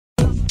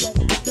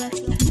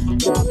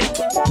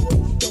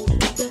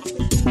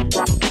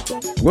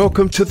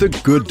Welcome to the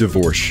Good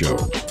Divorce Show.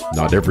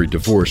 Not every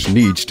divorce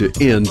needs to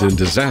end in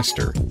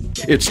disaster.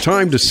 It's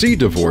time to see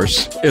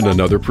divorce in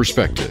another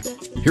perspective.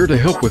 Here to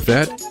help with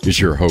that is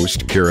your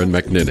host, Karen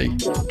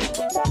McNinney.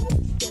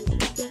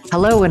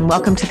 Hello and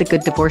welcome to the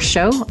Good Divorce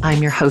Show.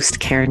 I'm your host,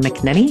 Karen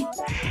McNinney,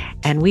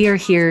 and we are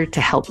here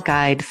to help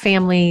guide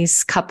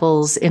families,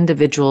 couples,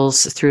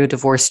 individuals through a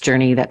divorce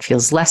journey that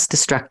feels less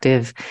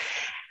destructive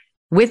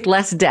with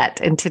less debt.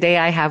 And today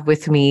I have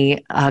with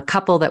me a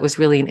couple that was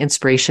really an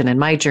inspiration in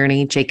my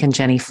journey, Jake and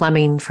Jeni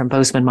Fleming from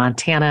Bozeman,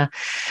 Montana,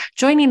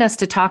 joining us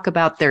to talk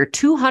about their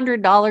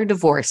 $200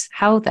 divorce.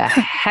 How the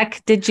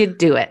heck did you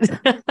do it?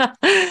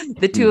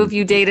 The two of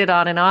you dated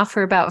on and off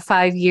for about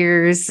 5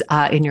 years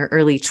in your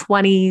early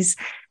 20s,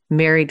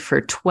 married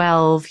for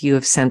 12. You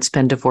have since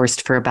been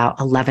divorced for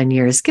about 11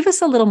 years. Give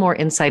us a little more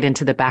insight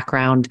into the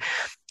background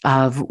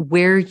of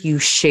where you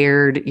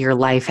shared your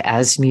life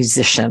as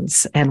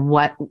musicians and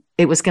what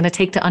it was going to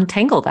take to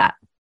untangle that.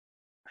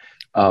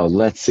 Oh,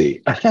 let's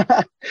see.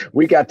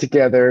 We got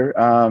together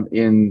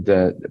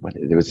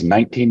it was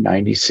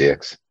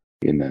 1996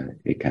 in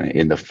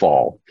the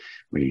fall.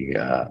 We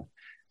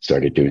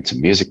started doing some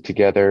music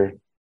together,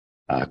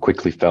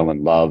 quickly fell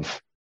in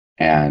love,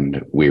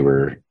 and we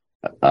were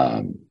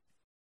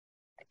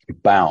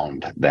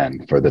bound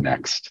then for the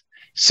next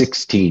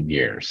 16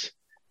 years.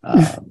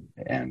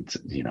 And,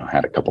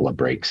 had a couple of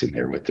breaks in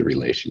there with the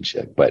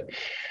relationship, but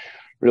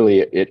really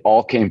it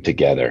all came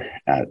together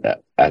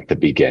at the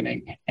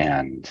beginning.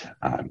 And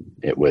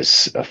it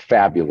was a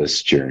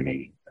fabulous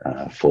journey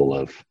full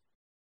of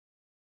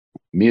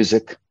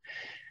music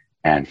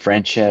and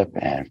friendship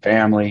and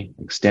family,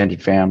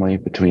 extended family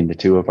between the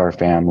two of our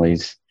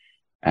families,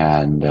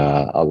 and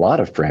a lot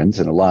of friends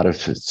and a lot of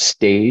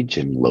stage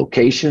and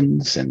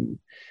locations and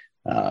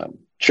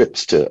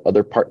trips to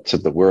other parts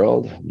of the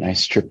world. A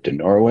nice trip to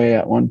Norway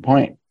at one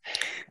point.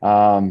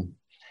 And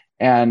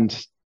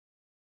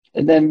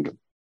then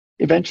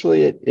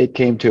eventually it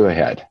came to a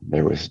head.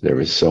 There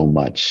was so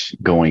much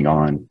going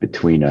on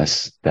between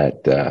us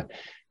that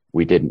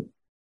we didn't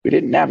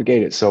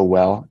navigate it so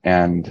well.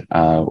 And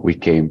we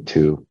came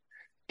to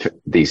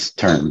these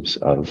terms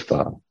of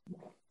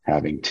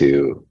having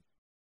to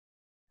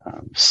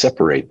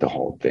separate the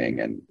whole thing.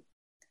 And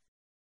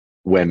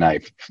when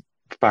I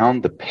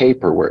found the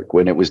paperwork,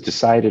 when it was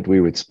decided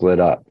we would split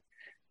up,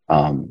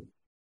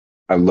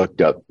 I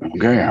looked up,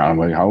 okay, how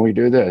do we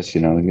do this?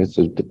 And get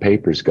the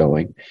papers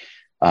going.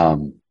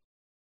 It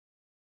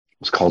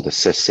was called a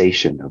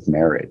cessation of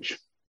marriage.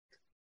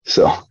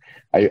 So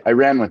I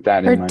ran with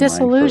that in my mind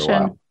for a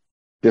while.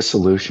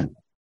 Dissolution.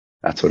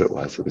 That's what it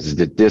was. It was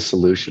the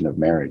dissolution of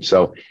marriage.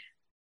 So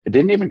I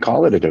didn't even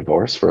call it a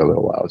divorce for a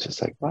little while. It's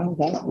just like, wow,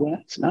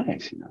 that's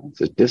nice.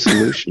 It's a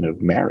dissolution of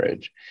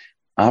marriage.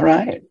 All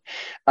right.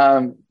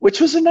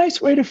 Which was a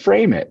nice way to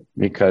frame it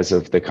because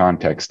of the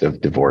context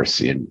of divorce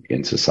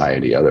in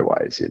society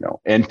otherwise,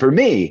 And for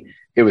me,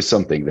 it was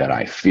something that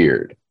I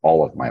feared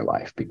all of my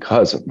life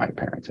because of my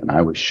parents. And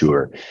I was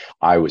sure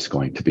I was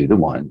going to be the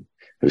one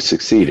who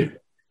succeeded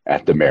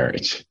at the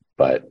marriage.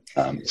 But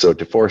so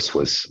divorce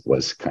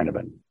was kind of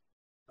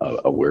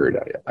a word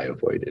I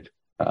avoided.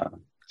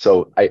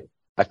 So I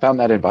found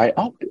that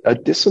a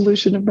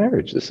dissolution of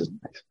marriage. This is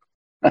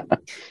nice.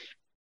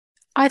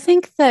 I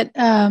think that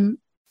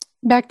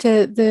back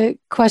to the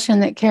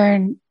question that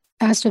Karen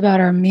asked about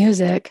our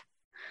music,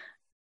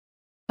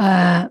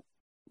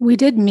 we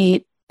did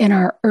meet in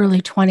our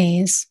early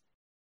 20s,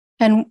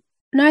 and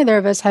neither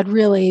of us had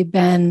really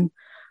been,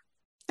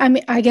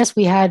 I guess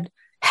we had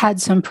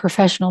some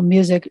professional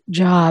music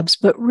jobs,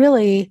 but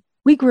really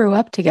we grew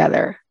up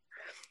together.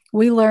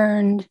 We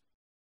learned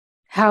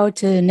how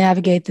to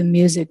navigate the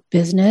music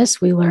business.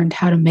 We learned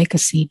how to make a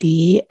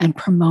CD and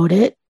promote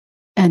it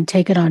and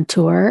take it on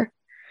tour.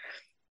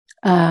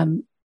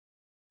 And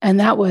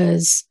that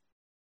was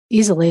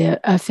easily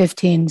a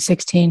 15,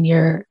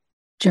 16-year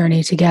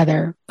journey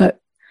together. But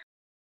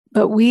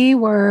we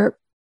were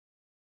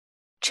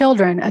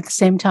children at the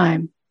same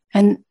time.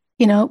 And,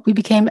 we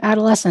became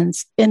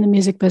adolescents in the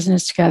music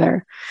business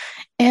together.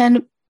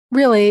 And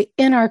really,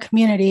 in our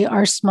community,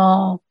 our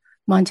small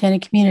Montana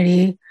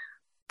community,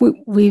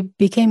 we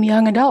became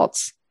young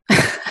adults.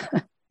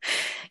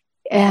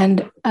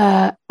 And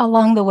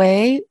along the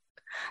way,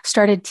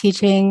 started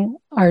teaching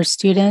our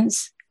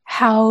students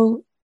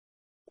how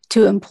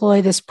to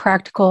employ this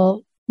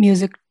practical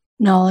music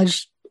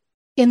knowledge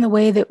in the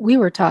way that we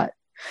were taught.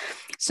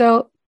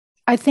 So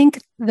I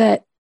think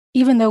that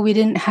even though we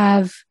didn't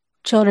have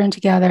children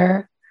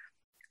together,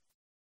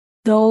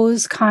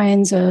 those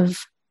kinds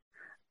of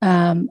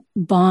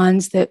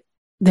bonds that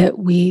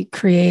we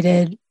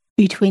created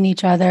between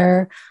each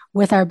other,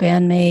 with our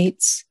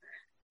bandmates,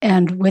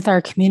 and with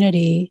our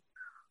community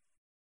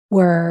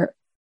were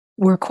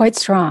quite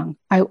strong.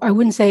 I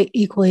wouldn't say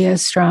equally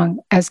as strong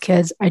as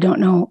kids. I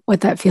don't know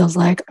what that feels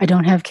like. I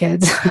don't have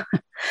kids.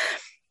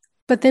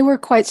 But they were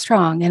quite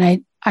strong.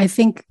 And I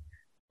think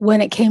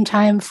when it came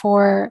time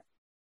for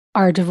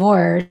our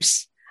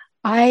divorce,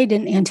 I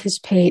didn't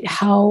anticipate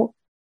how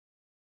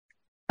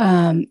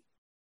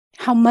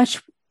how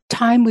much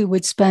time we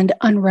would spend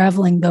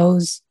unraveling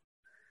those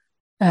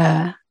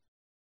bonds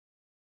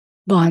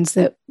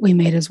that we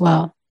made as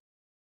well.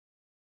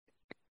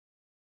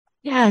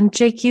 Yeah. And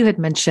Jake, you had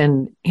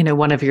mentioned,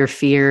 one of your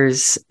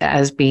fears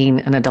as being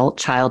an adult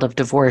child of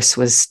divorce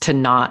was to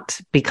not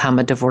become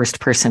a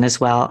divorced person as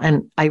well.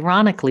 And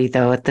ironically,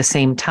 though, at the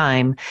same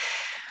time,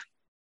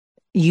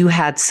 you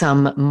had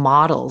some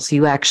models.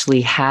 You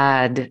actually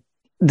had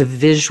the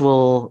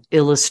visual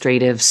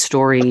illustrative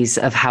stories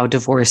of how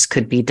divorce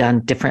could be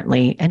done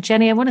differently. And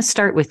Jeni, I want to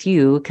start with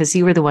you because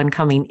you were the one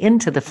coming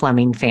into the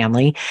Fleming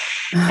family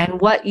and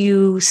what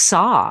you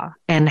saw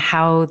and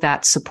how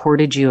that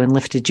supported you and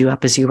lifted you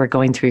up as you were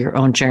going through your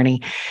own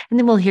journey. And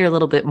then we'll hear a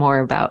little bit more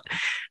about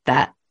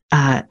that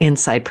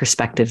inside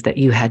perspective that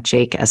you had,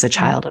 Jake, as a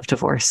child of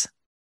divorce.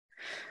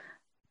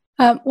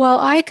 Well,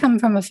 I come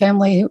from a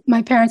family,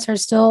 my parents are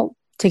still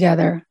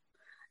together.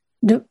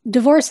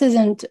 Divorce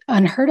isn't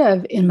unheard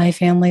of in my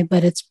family,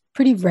 but it's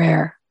pretty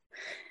rare.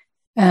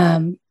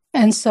 And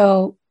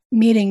so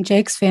meeting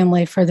Jake's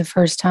family for the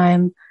first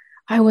time,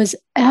 I was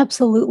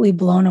absolutely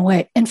blown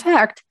away. In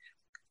fact,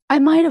 I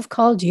might have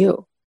called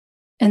you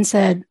and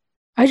said,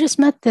 I just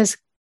met this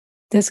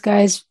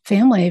guy's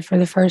family for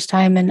the first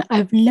time, and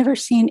I've never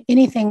seen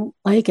anything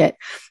like it.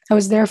 I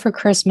was there for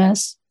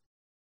Christmas.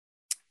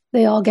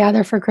 They all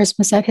gather for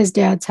Christmas at his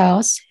dad's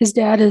house. His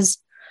dad is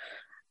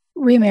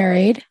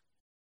remarried.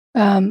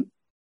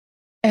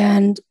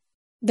 And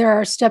there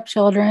are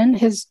stepchildren.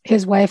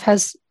 His wife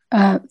has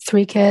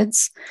 3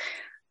 kids.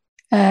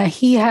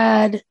 He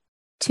had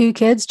 2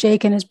 kids,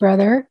 Jake and his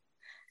brother.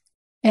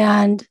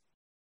 And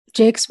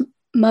Jake's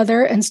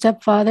mother and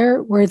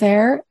stepfather were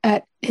there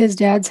at his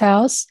dad's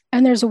house.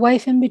 And there's a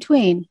wife in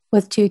between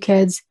with 2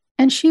 kids.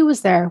 And she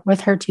was there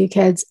with her 2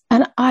 kids.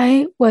 And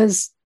I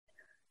was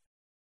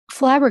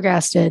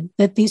flabbergasted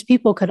that these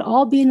people could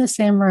all be in the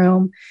same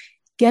room,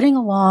 getting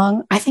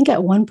along. I think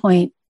at one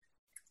point,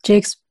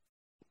 Jake's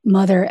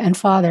mother and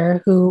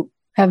father, who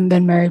haven't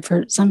been married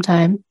for some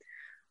time,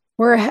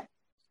 were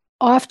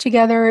off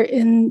together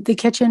in the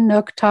kitchen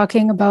nook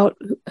talking about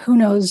who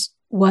knows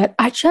what.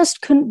 I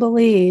just couldn't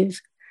believe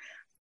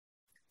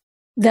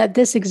that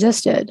this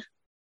existed,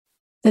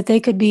 that they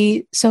could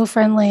be so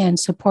friendly and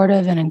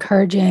supportive and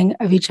encouraging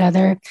of each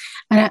other.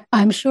 And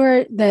I'm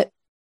sure that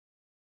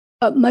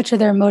much of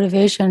their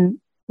motivation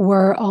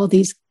were all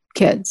these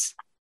kids,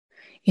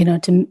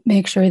 to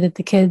make sure that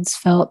the kids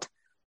felt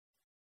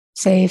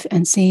safe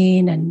and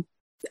seen. And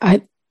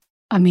I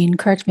mean,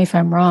 correct me if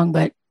I'm wrong,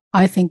 but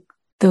I think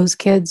those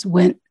kids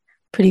went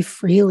pretty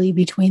freely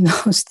between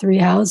those 3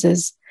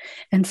 houses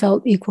and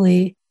felt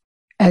equally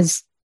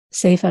as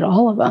safe at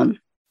all of them.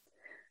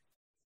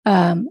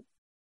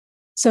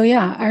 So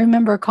yeah, I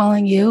remember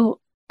calling you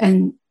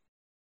and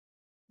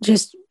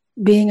just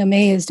being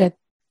amazed at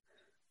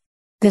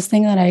this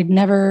thing that I'd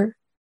never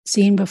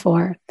seen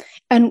before.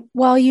 And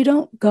while you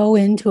don't go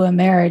into a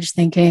marriage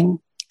thinking,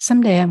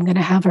 someday I'm going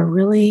to have a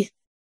really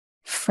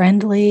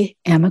friendly,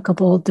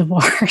 amicable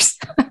divorce.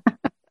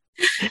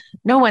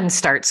 No one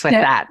starts with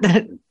that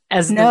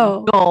as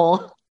the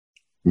goal.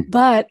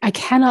 But I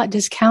cannot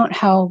discount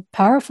how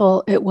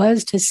powerful it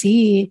was to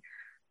see,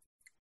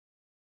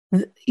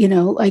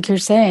 like you're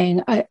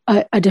saying,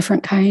 a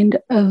different kind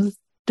of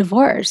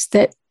divorce,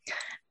 that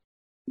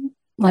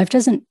life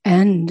doesn't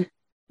end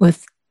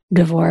with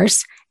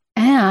divorce.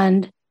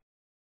 And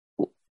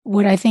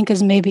what I think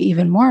is maybe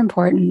even more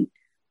important,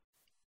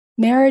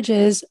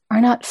 marriages are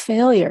not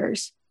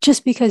failures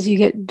just because you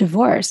get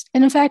divorced.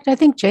 And in fact, I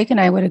think Jake and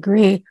I would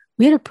agree,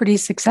 we had a pretty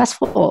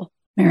successful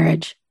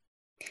marriage.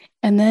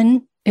 And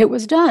then it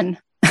was done.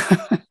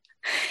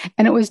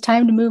 And it was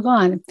time to move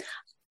on.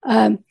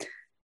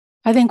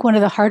 I think one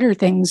of the harder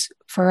things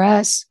for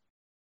us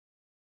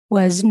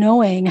was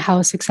knowing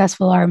how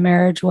successful our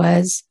marriage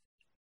was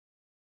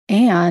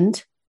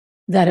and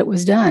that it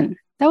was done.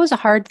 That was a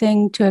hard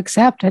thing to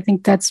accept. I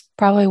think that's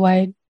probably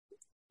why,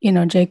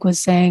 Jake was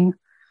saying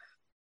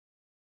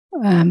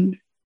that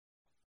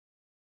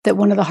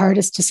one of the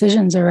hardest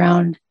decisions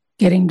around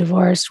getting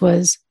divorced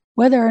was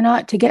whether or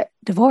not to get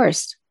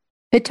divorced.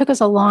 It took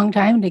us a long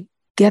time to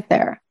get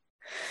there.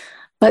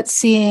 But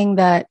seeing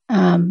that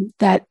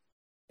that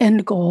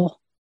end goal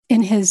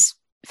in his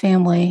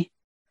family,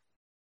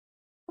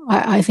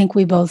 I think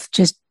we both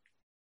just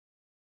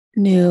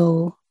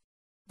knew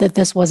that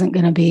this wasn't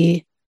going to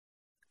be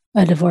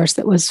a divorce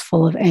that was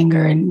full of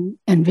anger and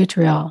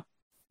vitriol.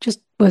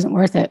 Just wasn't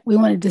worth it. We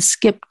wanted to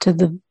skip to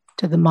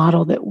the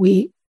model that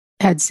we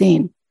had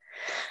seen.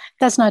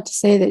 That's not to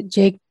say that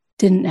Jake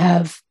didn't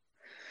have,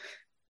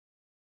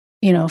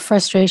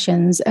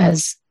 frustrations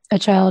as a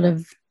child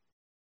of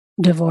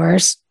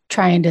divorce,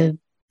 trying to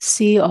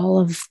see all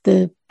of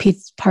the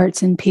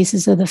parts and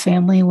pieces of the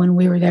family when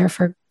we were there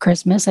for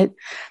Christmas.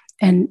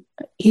 And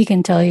he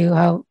can tell you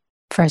how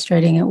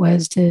frustrating it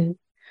was to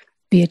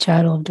be a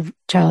child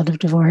of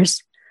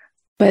divorce.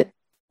 But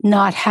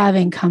not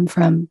having come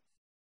from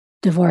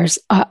divorce,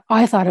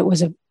 I thought it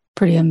was a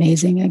pretty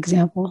amazing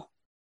example.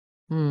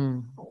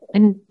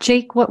 And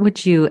Jake, what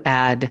would you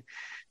add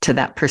to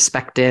that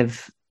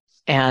perspective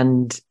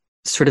and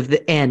sort of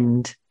the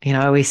end. You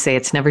know, I always say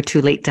it's never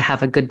too late to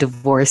have a good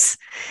divorce.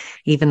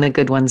 Even the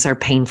good ones are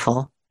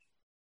painful.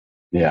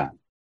 Yeah.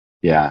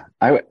 Yeah.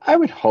 I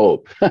would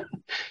hope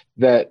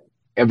that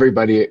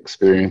everybody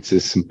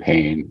experiences some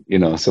pain, you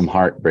know, some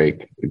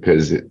heartbreak,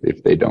 because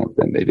if they don't,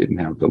 then they didn't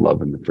have the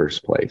love in the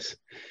first place.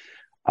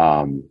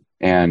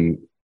 And,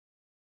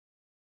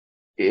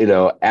 you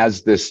know,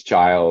 as this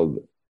child,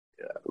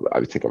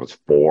 I think I was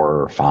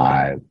 4 or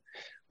 5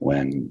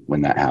 when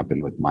that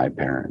happened with my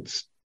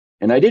parents.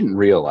 And I didn't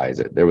realize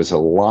it. There was a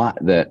lot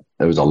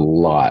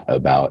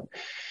about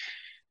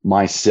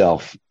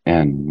myself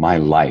and my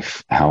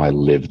life, how I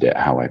lived it,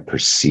 how I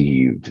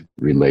perceived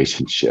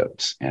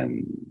relationships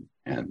and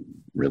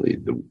really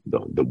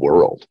the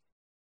world,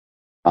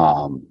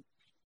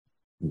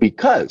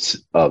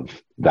 because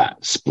of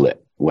that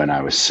split when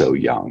I was so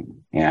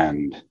young.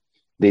 And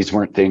these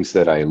weren't things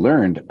that I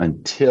learned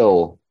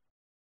until,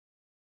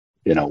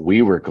 you know,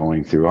 we were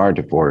going through our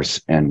divorce,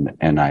 and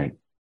I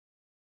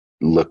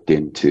looked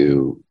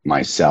into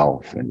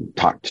myself and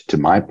talked to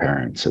my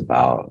parents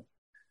about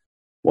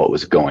what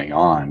was going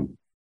on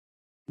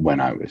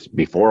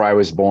before I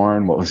was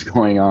born, what was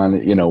going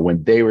on, you know,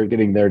 when they were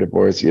getting their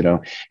divorce, you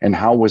know, and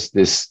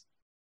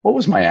what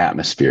was my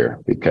atmosphere?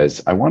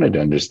 Because I wanted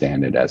to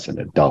understand it as an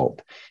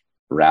adult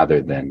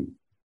rather than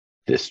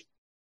the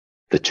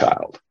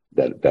child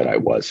that I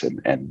was,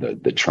 and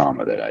the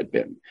trauma that I'd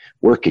been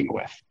working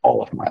with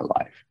all of my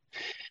life.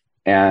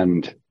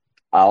 And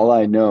all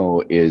I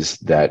know is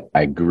that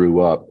I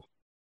grew up,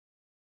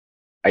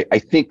 I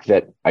think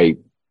that I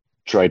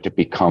tried to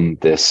become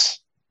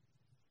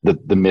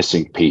the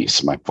missing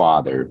piece, my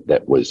father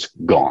that was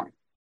gone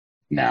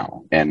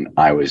now. And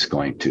I was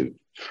going to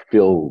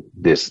fill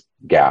this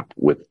gap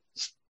with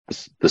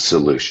the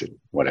solution,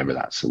 whatever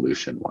that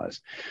solution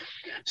was.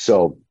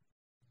 So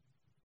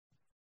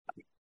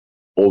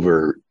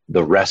over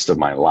the rest of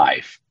my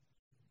life,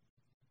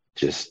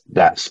 just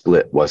that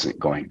split wasn't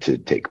going to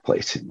take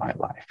place in my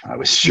life. I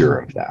was sure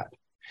of that.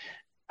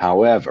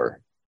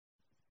 However,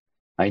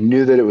 I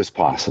knew that it was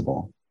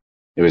possible.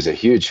 It was a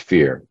huge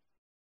fear.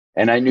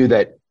 And I knew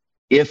that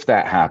if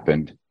that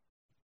happened,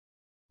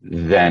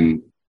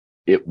 then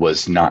it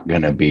was not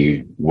going to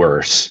be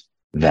worse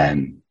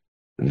than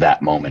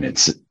that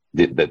moment.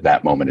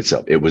 That moment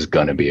itself. It was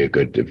going to be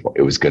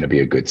it was going to be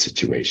a good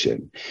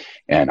situation.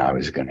 And I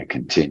was going to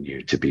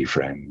continue to be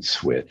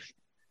friends with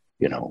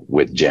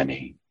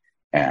Jeni.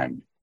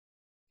 And,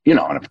 you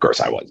know, and of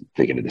course I wasn't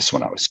thinking of this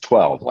when I was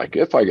 12. Like,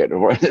 if I get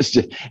divorced,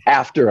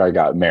 after I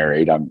got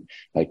married, I'm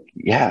like,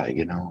 yeah,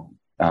 you know,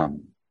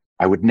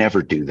 I would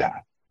never do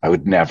that. I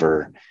would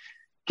never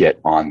get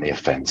on the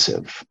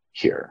offensive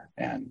here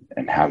and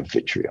have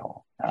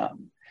vitriol,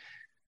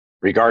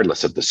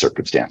 regardless of the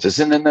circumstances.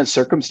 And then the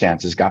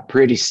circumstances got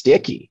pretty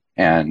sticky,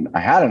 and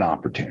I had an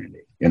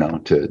opportunity, you know,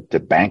 to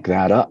bank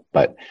that up,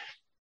 but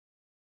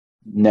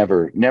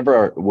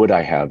never would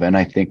I have. And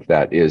I think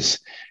that is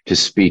to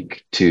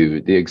speak to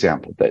the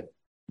examples that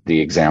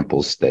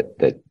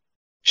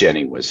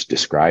Jeni was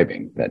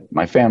describing, that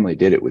my family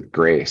did it with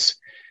grace.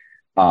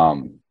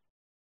 And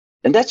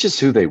that's just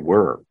who they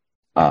were.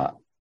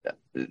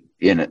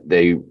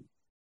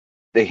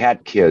 They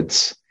had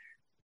kids,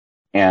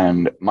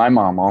 and my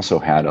mom also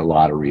had a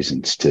lot of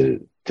reasons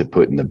to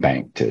put in the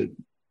bank to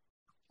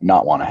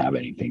not want to have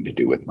anything to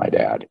do with my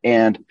dad.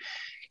 And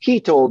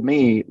he told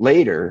me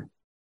later,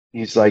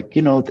 he's like,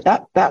 you know,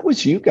 that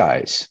was you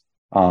guys.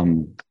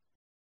 You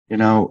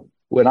know,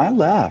 when I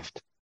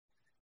left,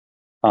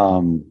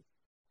 I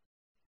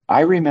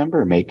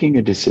remember making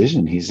a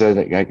decision. He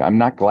said, I'm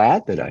not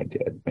glad that I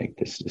did make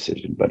this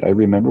decision, but I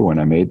remember when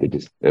I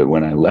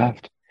when I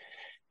left,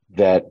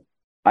 that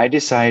I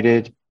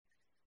decided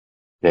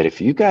that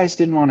if you guys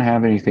didn't want to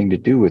have anything to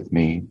do with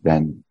me,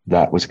 then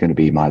that was going to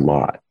be my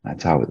lot.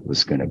 That's how it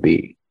was going to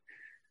be.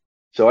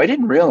 So I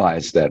didn't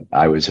realize that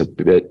I was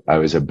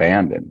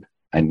abandoned.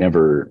 I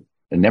never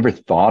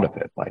thought of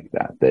it like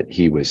that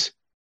he was,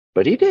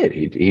 but he did.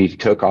 He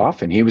took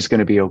off, and he was going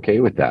to be okay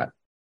with that.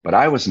 But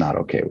I was not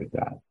okay with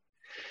that.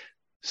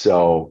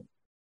 So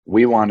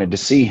we wanted to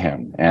see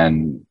him,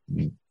 and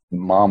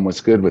Mom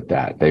was good with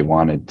that. They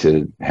wanted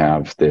to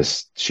have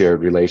this shared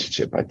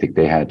relationship. I think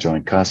they had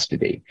joint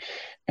custody.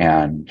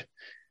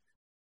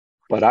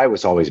 But I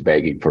was always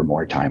begging for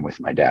more time with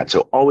my dad.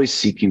 So always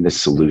seeking the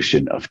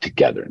solution of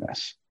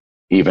togetherness,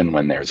 even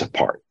when there's a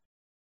part,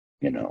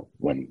 you know,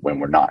 when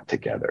we're not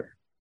together.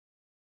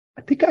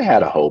 I think I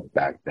had a hope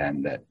back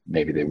then that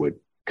maybe they would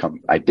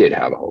come. I did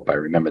have a hope. I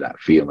remember that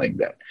feeling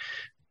that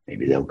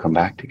maybe they'll come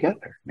back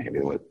together.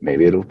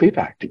 Maybe it'll be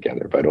back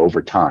together. But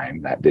over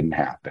time, that didn't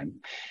happen.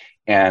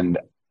 And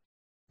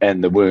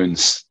the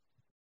wounds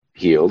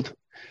healed,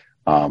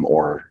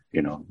 or,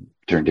 you know,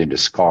 turned into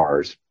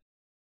scars.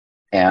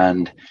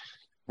 And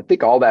I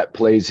think all that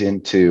plays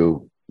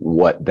into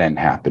what then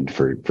happened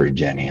for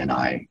Jeni and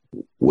I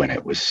when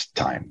it was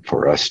time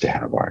for us to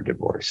have our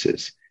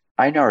divorces.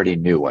 I already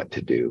knew what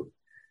to do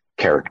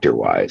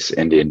character-wise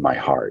and in my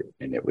heart,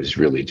 and it was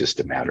really just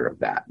a matter of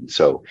that. And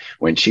so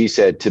when she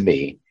said to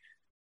me,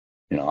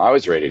 I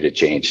was ready to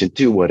change and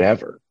do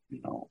whatever,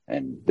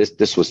 and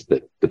this was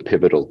the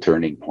pivotal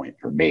turning point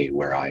for me,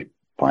 where I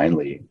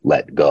finally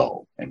let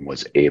go and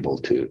was able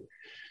to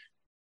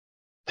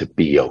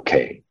be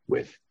okay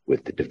with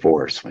the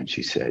divorce, when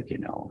she said,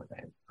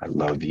 I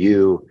love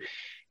you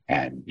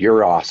and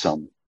you're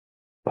awesome,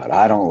 but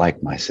I don't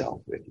like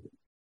myself with you.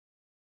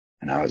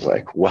 And I was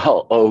like,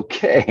 well,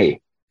 okay,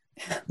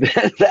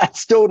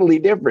 that's totally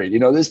different.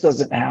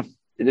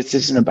 This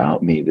isn't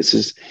about me. This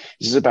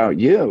is about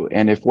you.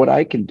 And if what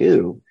I can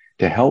do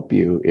to help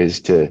you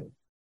is to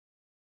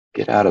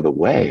get out of the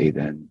way,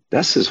 then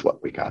this is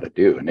what we got to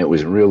do. And it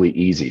was really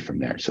easy from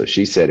there. So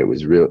she said it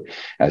was real,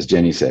 as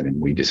Jeni said, and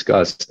we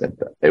discussed, that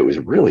it was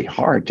really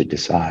hard to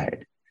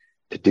decide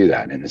to do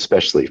that. And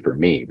especially for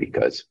me,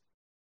 because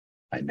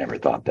I never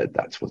thought that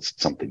that's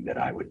something that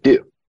I would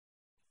do.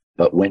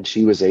 But when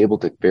she was able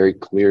to very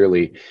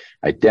clearly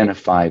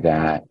identify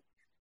that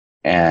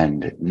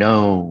and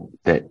know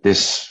that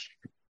this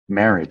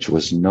marriage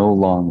was no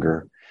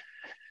longer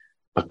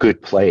a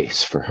good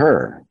place for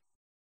her,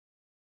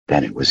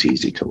 then it was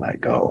easy to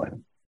let go.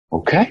 And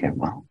okay,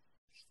 well,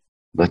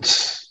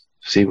 let's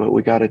see what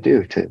we got to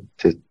do to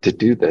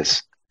do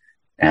this.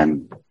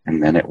 And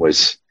then it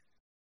was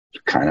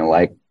kind of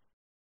like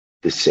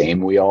the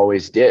same we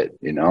always did,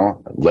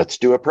 let's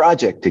do a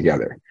project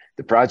together.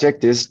 The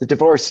project is the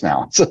divorce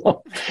now.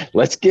 So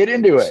let's get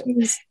into it.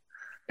 Jeez.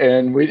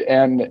 And we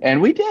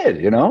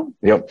did,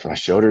 I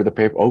showed her the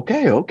paper.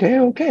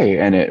 Okay.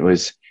 And it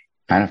was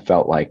kind of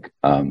felt like,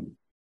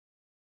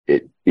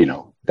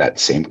 that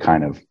same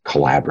kind of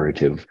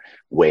collaborative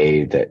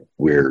way that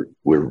we're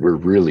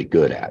really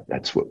good at.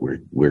 That's what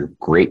we're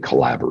great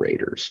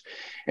collaborators.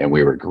 And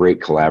we were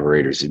great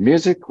collaborators in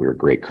music. We were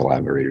great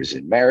collaborators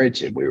in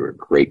marriage, and we were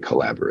great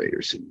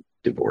collaborators in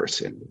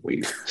divorce. And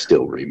we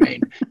still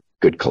remain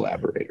good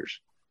collaborators.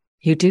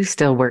 You do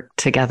still work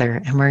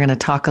together, and we're going to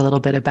talk a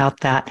little bit about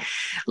that.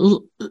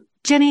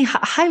 Jeni,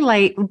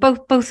 highlight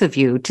both of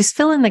you, just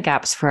fill in the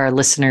gaps for our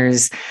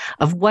listeners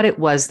of what it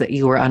was that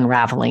you were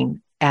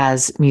unraveling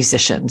as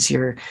musicians,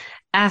 your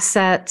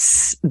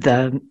assets,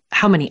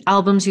 how many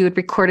albums you had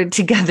recorded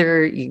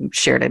together. You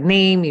shared a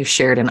name, you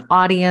shared an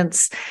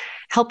audience.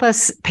 Help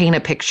us paint a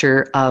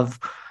picture of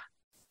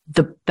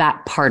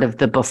that part of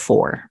the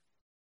before.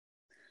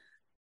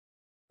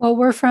 Well,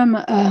 we're from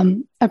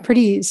a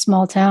pretty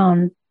small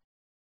town,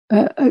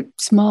 a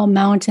small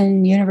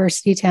mountain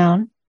university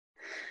town,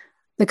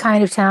 the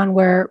kind of town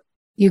where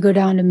you go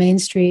down to Main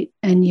Street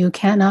and you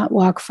cannot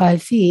walk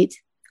 5 feet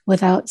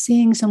without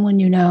seeing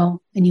someone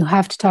and you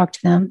have to talk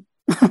to them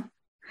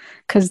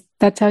because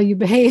that's how you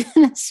behave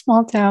in a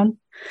small town.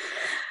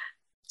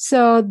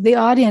 So the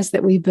audience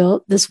that we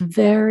built, this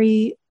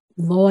very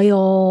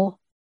loyal,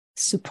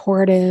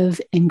 supportive,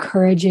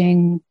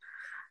 encouraging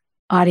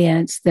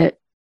audience that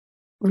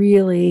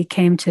really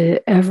came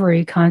to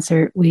every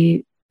concert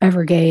we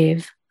ever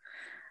gave,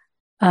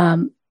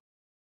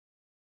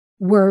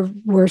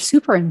 were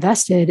super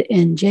invested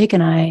in Jake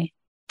and I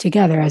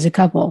together as a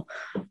couple.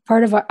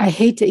 Part of I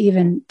hate to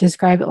even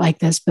describe it like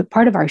this, but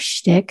part of our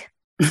shtick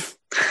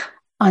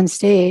on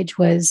stage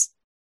was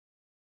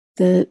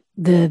the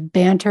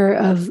banter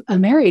of a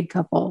married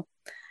couple.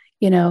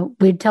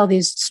 We'd tell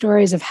these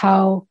stories of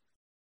how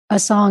a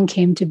song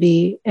came to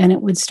be, and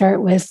it would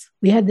start with,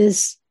 we had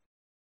this,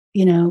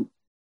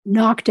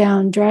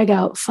 knockdown, drag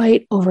out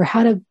fight over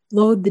how to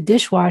load the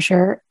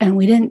dishwasher, and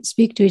we didn't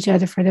speak to each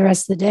other for the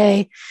rest of the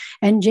day.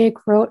 And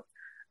Jake wrote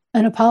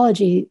an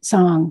apology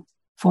song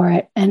for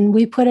it, and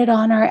we put it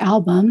on our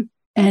album,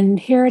 and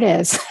here it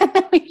is.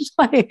 We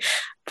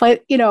play,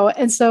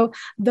 and so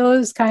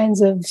those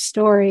kinds of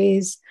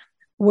stories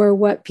were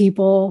what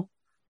people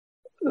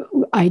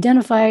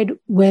identified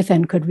with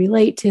and could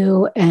relate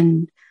to,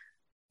 and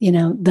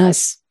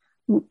thus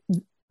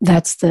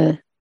that's the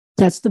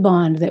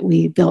bond that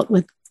we built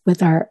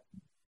with our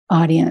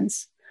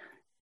audience.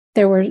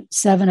 There were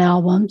 7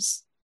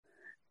 albums.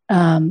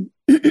 There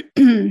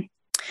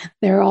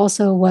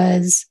also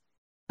was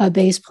a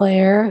bass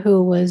player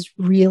who was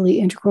really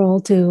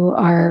integral to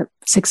our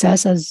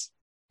success as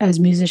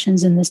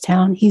musicians in this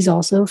town. He's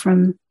also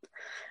from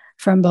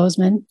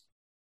Bozeman.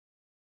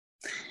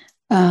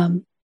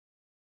 And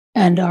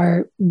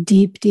our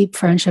deep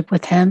friendship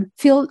with him.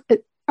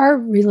 Our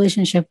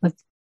relationship with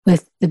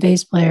the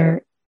bass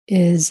player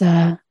is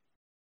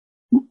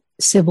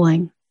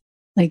sibling.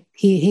 Like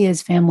he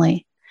is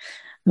family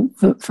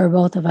for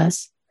both of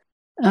us.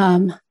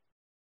 And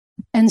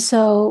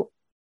so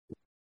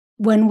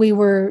when we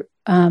were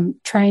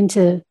trying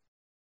to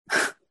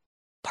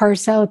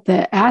parse out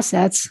the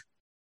assets,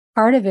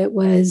 part of it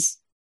was,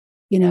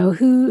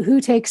 who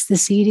takes the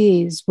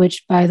CDs,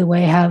 which, by the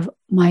way, have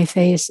my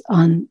face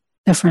on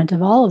the front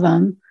of all of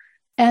them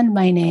and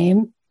my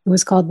name. It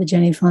was called the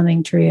Jeni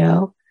Fleming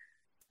Trio.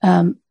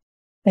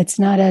 It's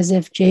not as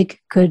if Jake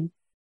could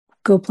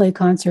go play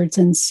concerts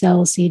and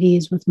sell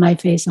CDs with my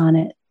face on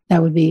it.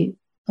 That would be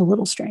a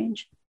little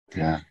strange.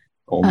 Yeah.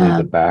 Only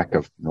the back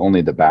of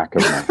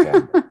my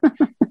head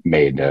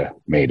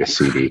made a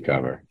CD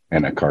cover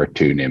and a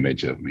cartoon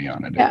image of me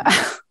on it. Yeah.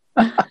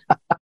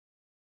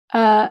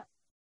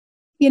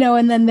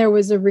 And then there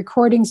was a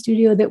recording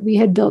studio that we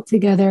had built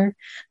together.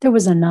 There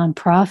was a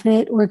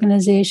nonprofit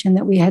organization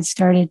that we had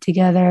started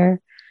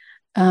together.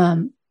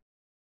 And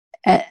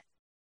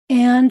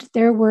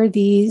there were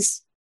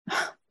these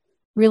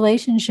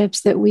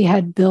relationships that we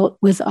had built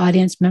with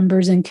audience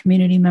members and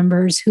community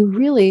members who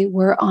really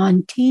were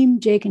on team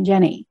Jake and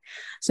Jeni.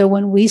 So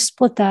when we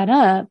split that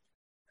up,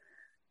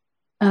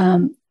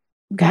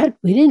 God,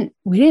 we didn't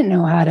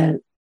know how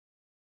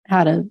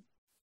to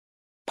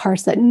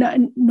parse that,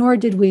 nor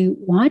did we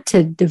want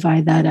to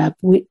divide that up.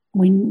 We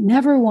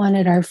never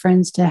wanted our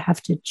friends to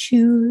have to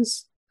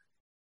choose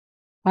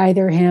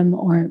either him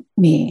or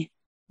me.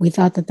 We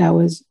thought that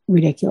was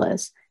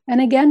ridiculous. And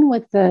again,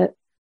 with the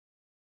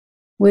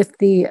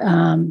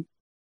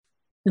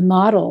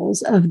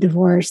models of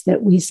divorce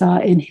that we saw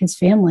in his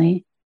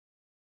family,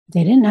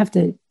 they didn't have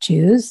to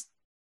choose.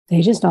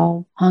 They just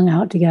all hung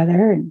out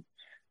together, and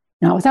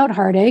not without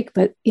heartache,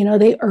 but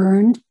they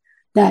earned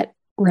that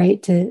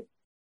right to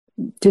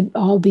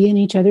all be in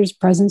each other's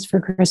presence for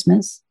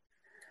Christmas.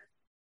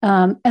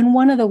 And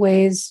one of the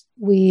ways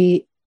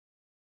we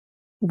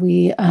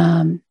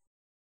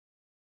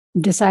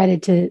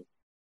decided to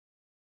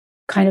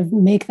kind of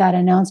make that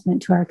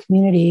announcement to our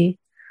community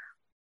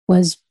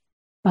was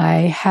by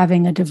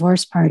having a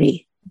divorce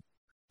party.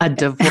 A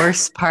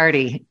divorce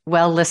party.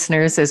 Well,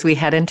 listeners, as we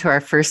head into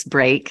our first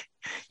break,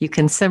 you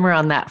can simmer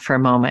on that for a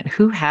moment.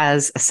 Who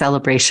has a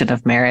celebration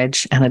of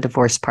marriage and a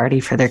divorce party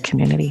for their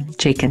community?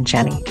 Jake and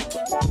Jeni.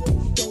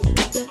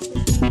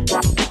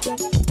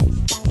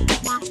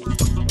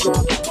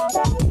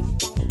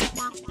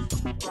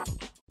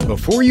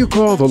 Before you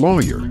call the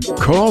lawyer,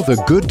 call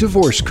the Good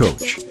Divorce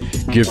Coach.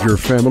 Give your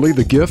family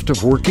the gift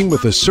of working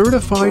with a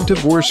certified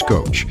divorce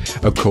coach,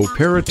 a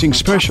co-parenting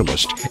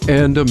specialist,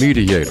 and a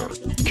mediator.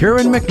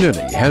 Karen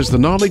McNinney has the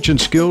knowledge and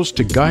skills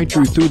to guide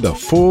you through the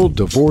full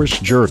divorce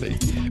journey,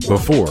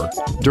 before,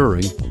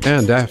 during,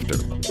 and after.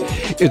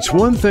 It's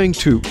one thing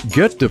to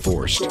get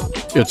divorced.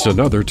 It's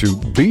another to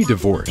be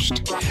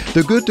divorced.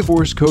 The Good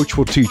Divorce Coach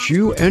will teach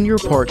you and your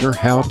partner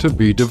how to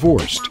be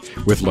divorced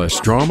with less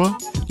drama,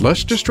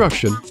 less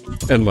destruction,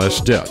 and less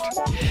debt.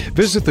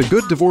 Visit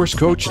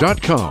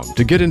thegooddivorcecoach.com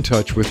to get in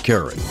touch with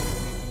Karen.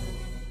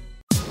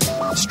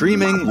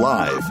 Streaming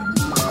live,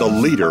 the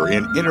leader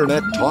in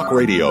Internet talk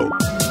radio,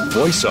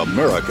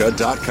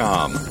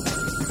 voiceamerica.com.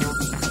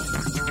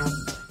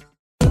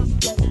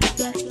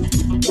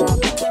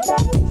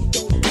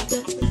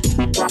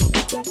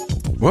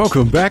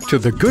 Welcome back to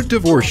The Good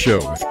Divorce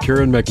Show with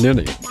Karen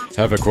McNinney.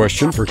 Have a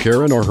question for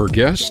Karen or her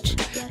guests?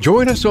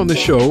 Join us on the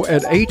show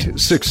at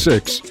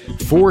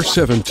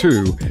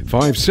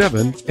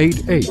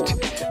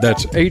 866-472-5788.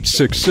 That's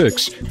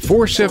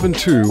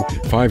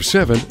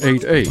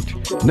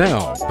 866-472-5788.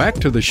 Now, back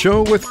to the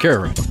show with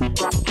Karen.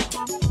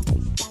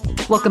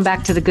 Welcome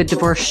back to the Good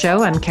Divorce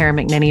Show. I'm Karen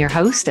McNinney, your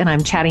host, and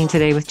I'm chatting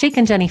today with Jake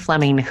and Jeni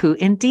Fleming, who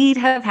indeed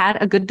have had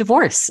a good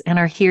divorce and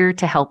are here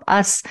to help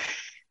us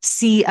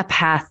see a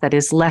path that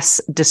is less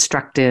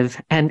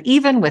destructive. And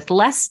even with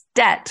less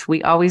debt,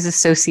 we always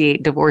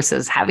associate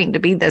divorces having to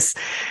be this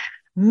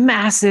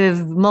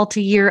massive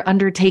multi-year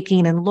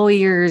undertaking and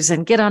lawyers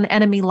and get on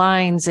enemy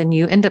lines, and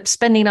you end up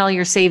spending all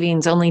your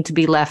savings only to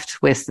be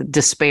left with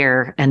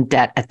despair and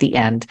debt at the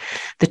end.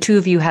 The two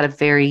of you had a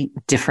very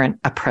different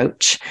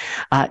approach.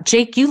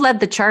 Jake, you led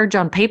the charge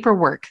on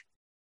paperwork.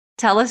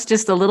 Tell us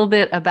just a little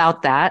bit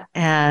about that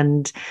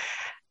and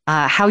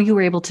how you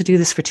were able to do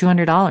this for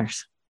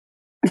 $200.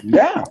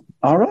 Yeah.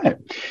 All right.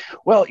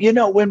 Well,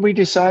 when we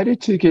decided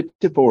to get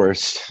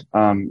divorced,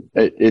 I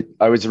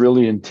was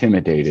really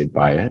intimidated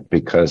by it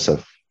because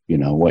of,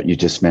 what you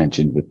just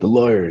mentioned with the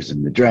lawyers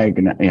and the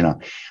dragon.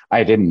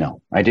 I didn't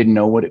know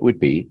what it would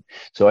be.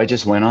 So I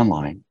just went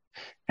online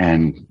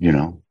and,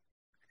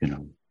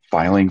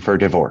 filing for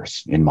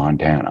divorce in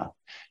Montana.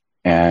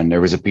 And there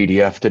was a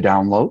PDF to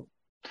download.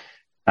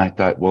 I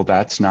thought, well,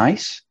 that's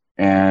nice.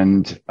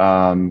 And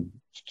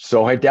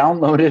so I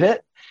downloaded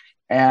it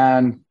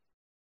and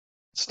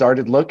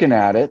started looking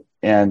at it,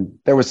 and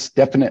there was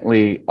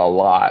definitely a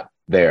lot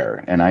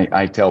there. And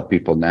I tell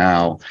people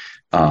now,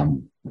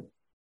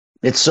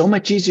 it's so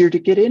much easier to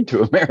get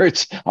into a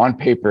marriage on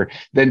paper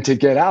than to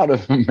get out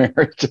of a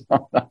marriage.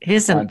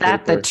 Isn't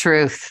that the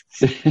truth?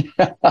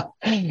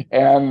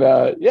 And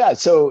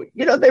so,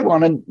 they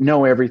want to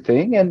know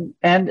everything.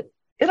 And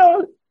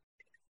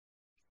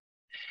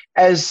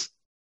as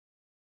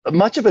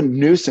much of a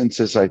nuisance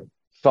as I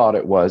thought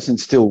it was, and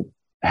still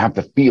have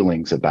the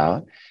feelings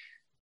about,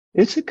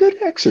 it's a good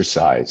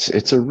exercise.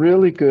 It's a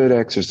really good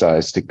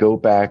exercise to go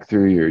back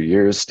through your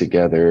years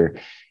together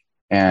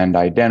and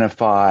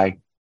identify,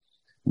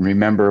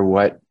 remember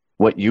what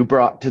you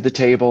brought to the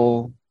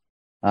table,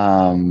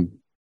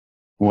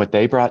 what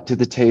they brought to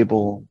the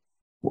table,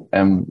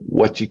 and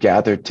what you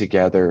gathered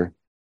together.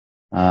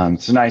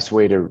 It's a nice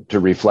way to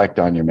reflect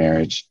on your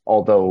marriage.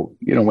 Although,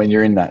 when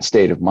you're in that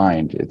state of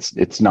mind,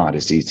 it's not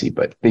as easy.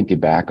 But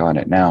thinking back on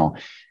it now,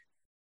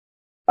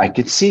 I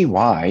could see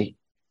why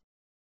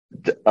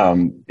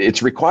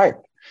it's required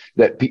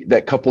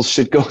that couples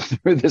should go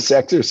through this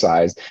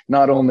exercise,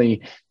 not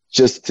only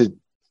just to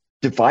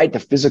divide the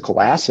physical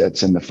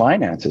assets and the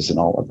finances and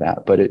all of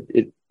that, but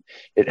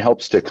it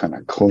helps to kind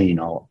of clean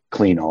all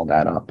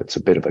that up. It's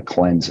a bit of a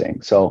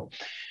cleansing. So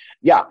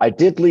yeah, I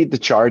did lead the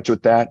charge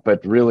with that,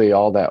 but really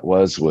all that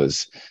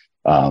was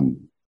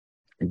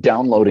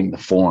downloading the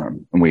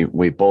form, and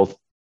we both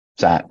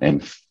sat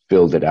and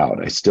filled it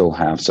out. I still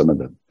have some of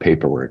the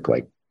paperwork,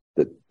 like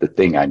the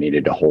thing I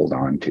needed to hold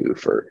on to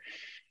for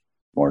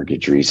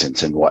mortgage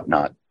reasons and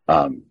whatnot.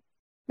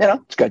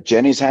 It's got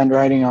Jenny's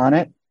handwriting on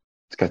it.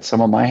 It's got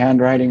some of my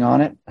handwriting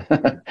on it.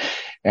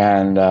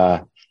 And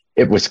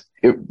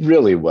it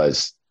really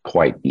was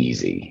quite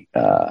easy.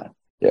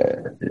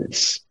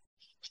 It's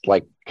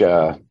like,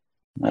 I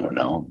don't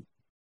know,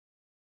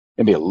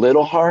 maybe a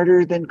little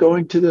harder than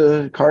going to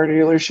the car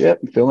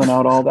dealership and filling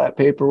out all that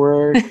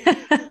paperwork.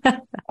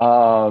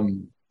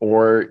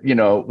 Or,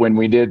 when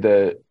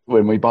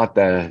we bought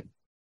the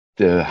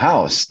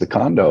house, the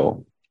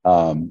condo,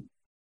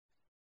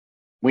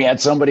 we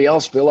had somebody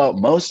else fill out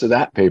most of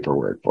that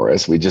paperwork for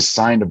us. We just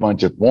signed a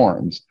bunch of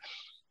forms.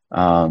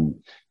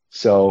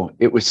 So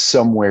it was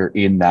somewhere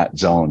in that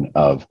zone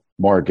of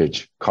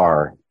mortgage,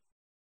 car,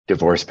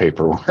 divorce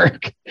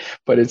paperwork,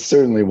 but it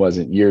certainly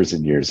wasn't years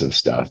and years of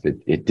stuff.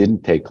 It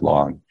didn't take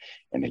long,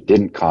 and it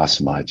didn't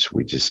cost much.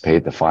 We just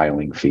paid the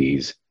filing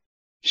fees.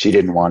 She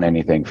didn't want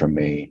anything from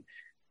me.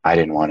 I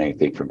didn't want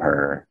anything from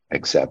her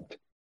except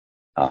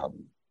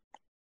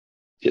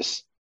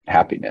just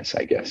happiness,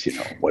 I guess,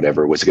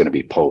 whatever was going to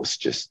be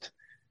post, just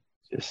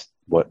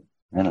what,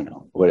 I don't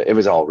know, what, it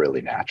was all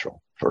really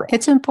natural for us.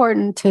 It's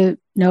important to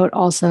note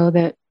also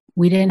that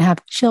we didn't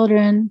have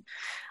children.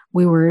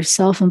 We were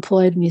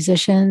self-employed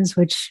musicians,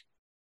 which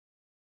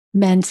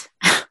meant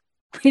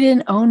we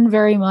didn't own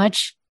very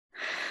much.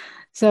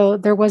 So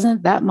there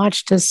wasn't that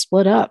much to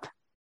split up.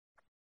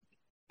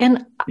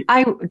 And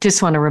I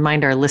just want to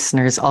remind our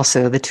listeners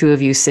also, the two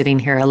of you sitting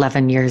here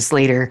 11 years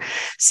later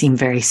seem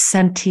very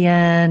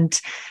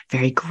sentient,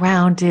 very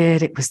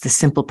grounded. It was the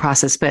simple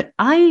process. But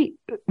I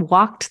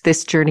walked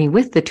this journey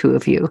with the two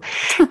of you.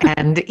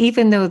 And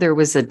even though there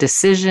was a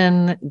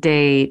decision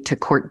day to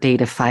court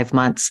date of 5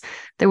 months,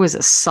 there was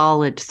a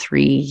solid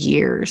 3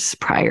 years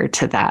prior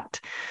to that.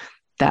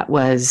 That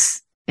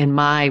was, in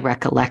my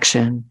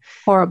recollection,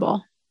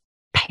 horrible,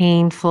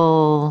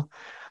 painful,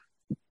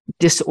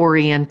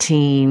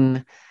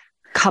 disorienting,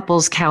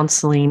 couples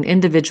counseling,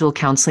 individual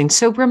counseling.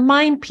 So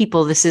remind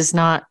people this is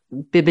not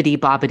bibbity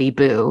bobbity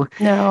boo.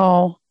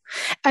 No.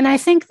 And I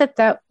think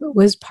that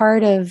was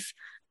part of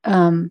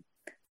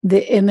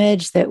the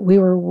image that we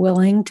were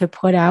willing to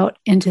put out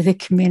into the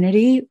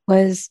community,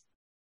 was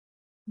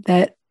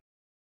that,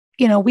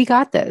 we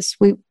got this.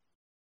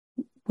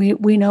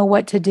 We know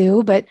what to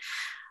do, but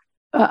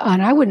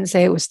and I wouldn't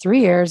say it was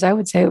 3 years. I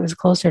would say it was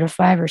closer to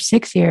 5 or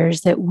 6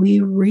 years that we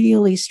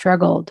really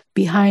struggled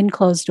behind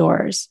closed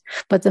doors.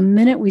 But the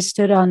minute we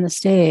stood on the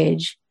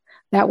stage,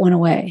 that went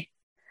away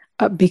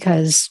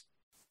because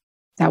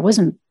that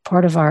wasn't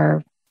part of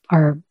our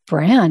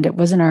brand. It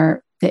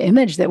wasn't the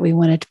image that we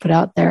wanted to put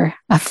out there.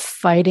 A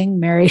fighting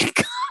married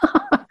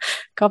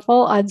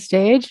couple on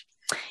stage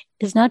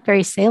is not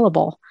very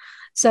saleable.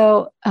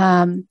 So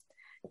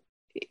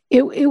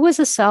it was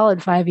a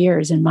solid 5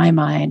 years in my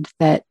mind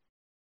that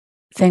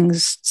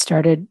things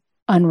started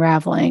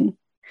unraveling.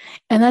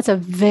 And that's a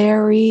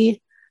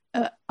very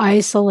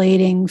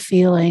isolating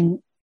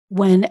feeling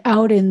when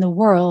out in the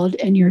world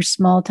in your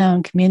small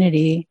town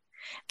community,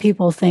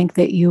 people think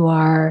that you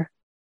are,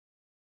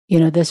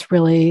 this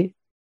really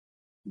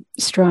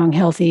strong,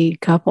 healthy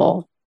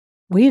couple.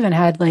 We even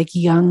had like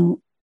young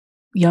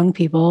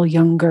people,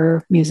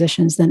 younger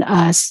musicians than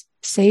us,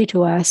 say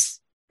to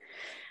us,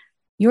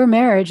 your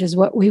marriage is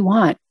what we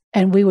want.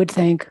 And we would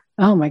think,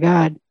 oh my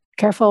God,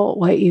 careful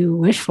what you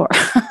wish for,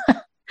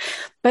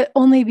 but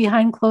only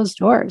behind closed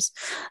doors.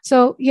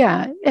 So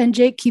yeah. And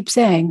Jake keeps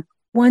saying,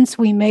 once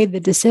we made the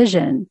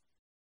decision,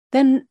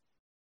 then,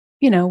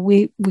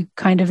 we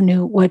kind of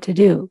knew what to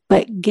do,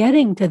 but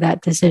getting to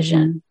that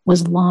decision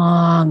was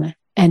long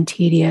and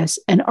tedious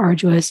and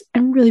arduous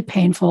and really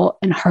painful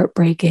and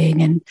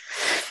heartbreaking. And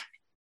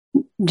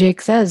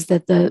Jake says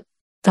that the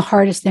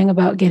hardest thing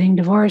about getting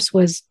divorced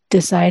was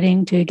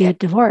deciding to get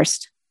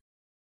divorced.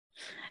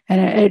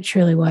 And it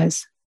truly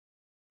was.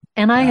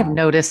 And I have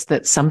noticed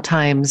that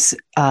sometimes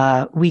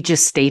we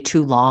just stay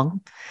too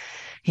long.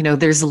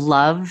 There's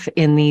love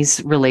in these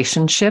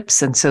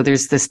relationships. And so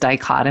there's this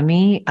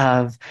dichotomy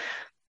of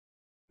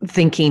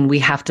thinking we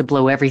have to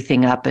blow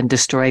everything up and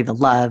destroy the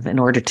love in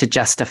order to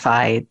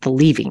justify the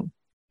leaving.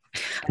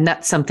 And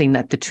that's something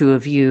that the two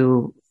of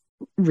you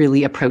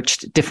really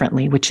approached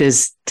differently, which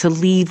is to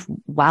leave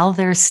while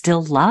there's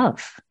still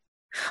love.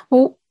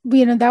 Well,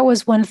 that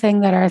was one thing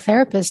that our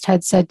therapist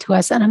had said to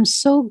us, and I'm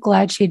so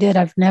glad she did.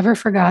 I've never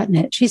forgotten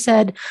it. She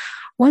said,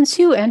 once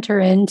you enter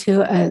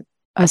into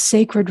a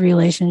sacred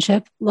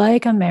relationship,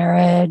 like a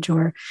marriage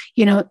or,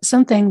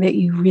 something that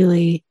you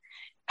really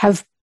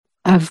have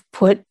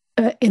put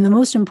in the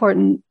most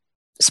important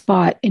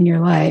spot in your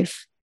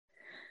life,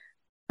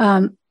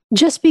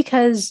 just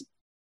because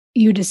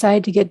you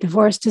decide to get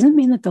divorced doesn't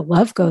mean that the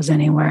love goes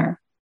anywhere.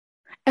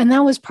 And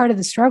that was part of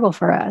the struggle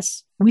for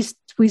us.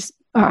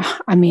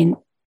 I mean,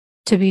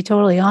 to be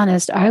totally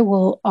honest, I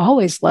will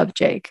always love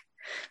Jake.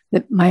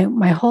 That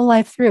my whole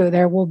life through,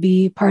 there will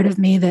be part of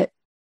me that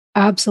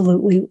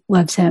absolutely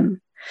loves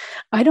him.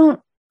 I don't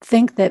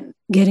think that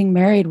getting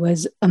married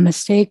was a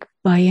mistake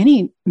by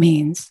any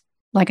means.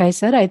 Like I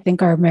said, I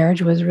think our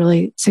marriage was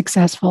really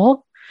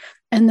successful.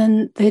 And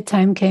then the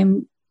time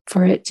came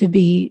for it to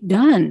be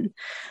done.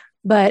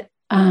 But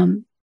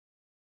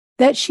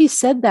that she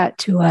said that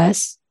to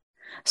us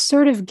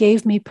sort of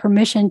gave me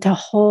permission to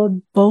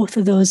hold both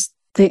of those,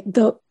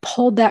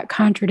 hold that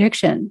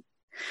contradiction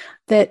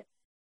that,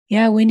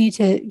 yeah, we need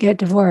to get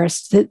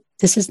divorced, that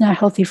this is not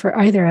healthy for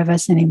either of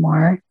us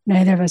anymore.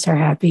 Neither of us are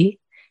happy.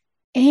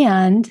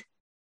 And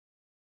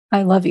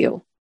I love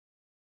you.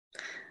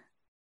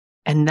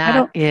 And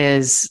that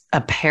is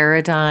a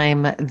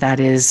paradigm that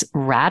is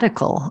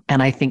radical.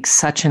 And I think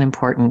such an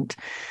important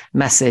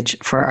message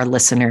for our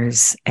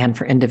listeners and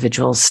for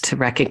individuals to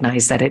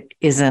recognize that it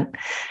isn't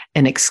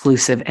an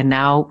exclusive. And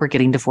now we're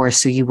getting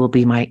divorced, so you will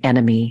be my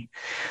enemy.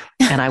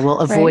 And I will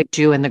avoid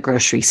you in the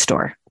grocery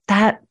store.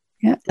 That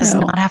does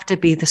not have to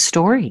be the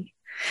story.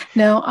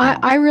 No,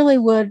 I really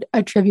would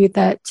attribute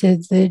that to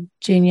the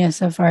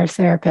genius of our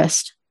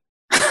therapist.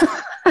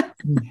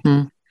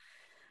 Mm-hmm.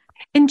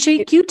 And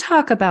Jake, you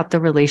talk about the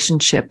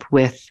relationship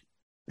with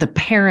the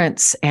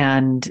parents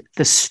and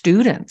the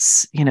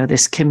students,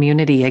 this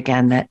community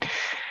again, that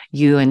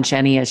you and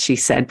Jeni, as she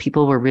said,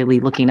 people were really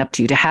looking up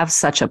to you to have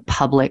such a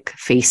public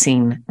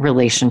facing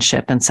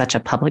relationship and such a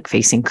public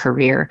facing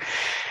career.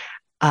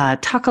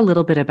 Talk a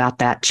little bit about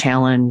that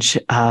challenge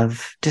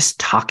of just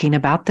talking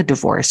about the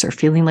divorce or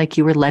feeling like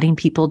you were letting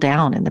people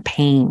down and the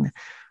pain.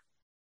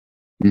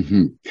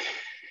 Mm-hmm.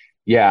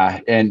 Yeah.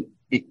 And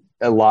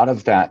a lot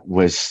of that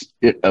was,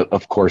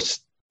 of course,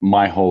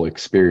 my whole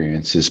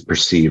experience is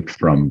perceived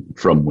from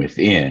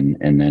within,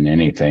 and then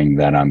anything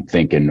that I'm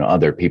thinking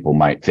other people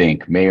might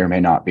think may or may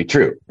not be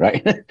true,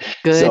 right?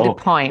 Good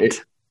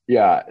point.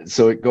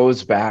 So it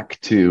goes back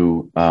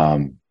to,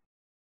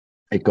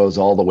 it goes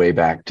all the way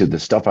back to the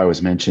stuff I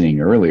was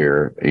mentioning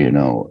earlier,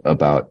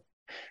 about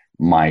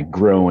my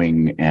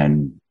growing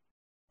and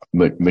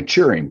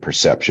maturing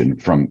perception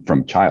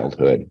from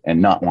childhood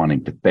and not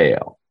wanting to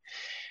fail.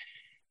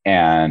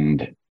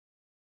 And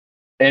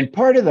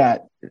part of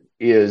that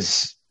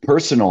is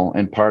personal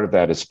and part of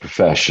that is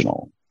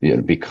professional,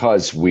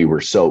 because we were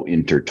so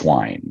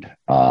intertwined.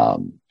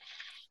 And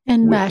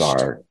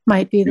meshed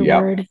might be the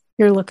word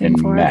you're looking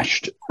for.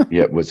 Meshed.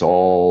 It was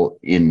all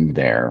in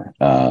there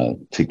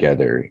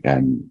together,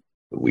 and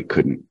we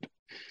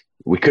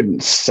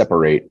couldn't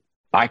separate.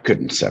 I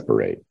couldn't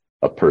separate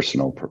a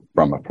personal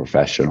from a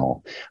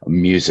professional,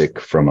 music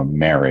from a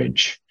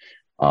marriage.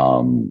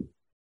 And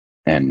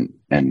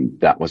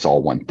that was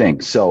all one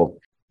thing. So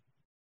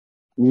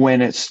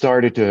when it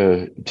started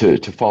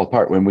to fall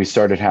apart, when we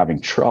started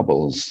having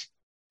troubles,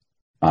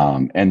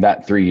 and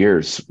that 3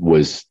 years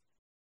was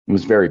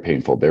very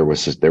painful. There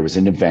was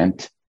an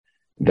event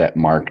that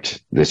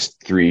marked this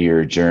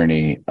 3-year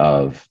journey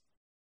of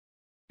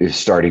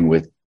starting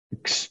with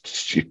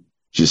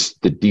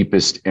just the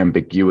deepest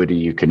ambiguity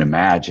you can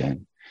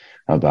imagine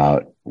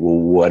about, well,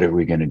 what are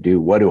we going to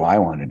do? What do I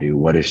want to do?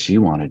 What does she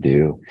want to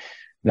do?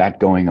 That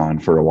going on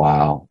for a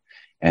while,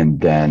 and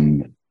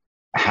then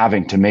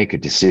having to make a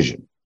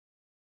decision.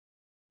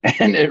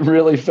 And it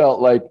really felt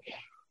like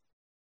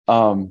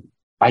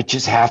I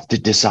just have to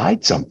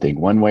decide something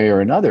one way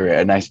or another.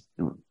 And I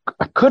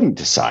couldn't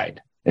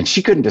decide, and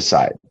she couldn't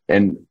decide.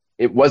 And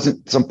it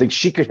wasn't something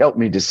she could help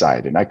me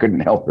decide, and I couldn't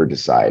help her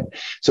decide.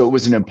 So it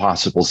was an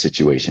impossible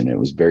situation. It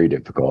was very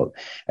difficult,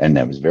 and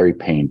that was very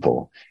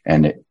painful.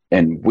 And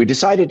we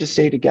decided to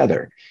stay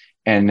together.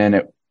 And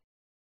then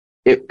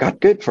it got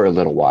good for a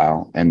little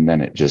while, and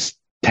then it just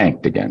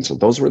tanked again. So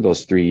those were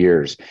those 3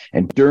 years.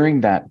 And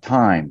during that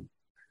time,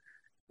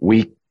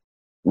 we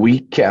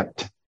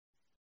kept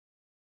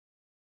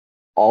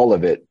all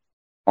of it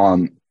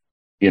on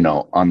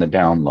the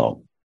down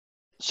low.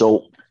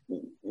 So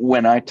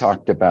when I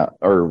talked about,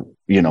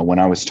 when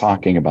I was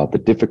talking about the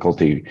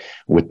difficulty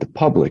with the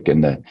public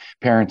and the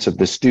parents of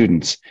the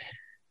students,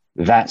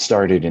 that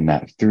started in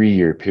that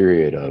 3-year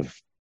period of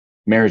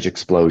marriage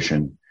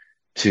explosion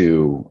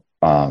to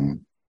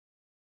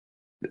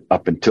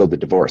up until the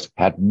divorce.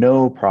 Had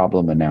no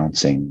problem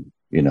announcing,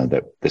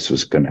 that this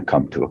was going to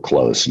come to a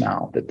close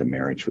now, that the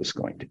marriage was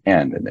going to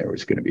end and there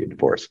was going to be a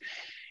divorce.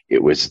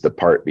 It was the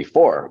part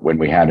before when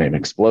we had an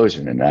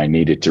explosion and I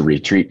needed to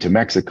retreat to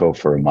Mexico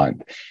for a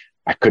month.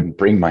 I couldn't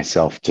bring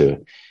myself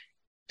to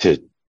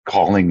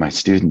calling my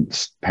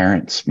students'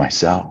 parents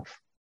myself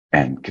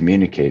and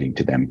communicating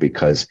to them,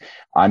 because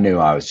I knew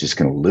I was just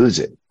going to lose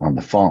it on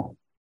the phone.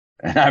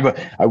 And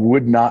I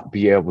would not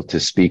be able to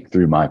speak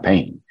through my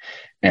pain.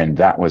 And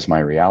that was my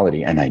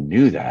reality. And I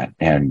knew that.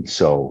 And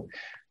so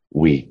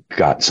we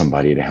got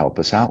somebody to help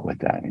us out with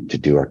that and to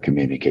do our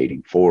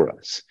communicating for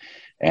us.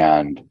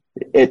 And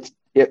it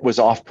was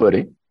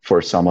off-putting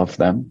for some of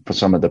them, for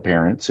some of the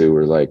parents who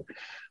were like,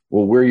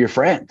 well, we're your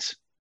friends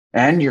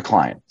and your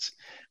clients.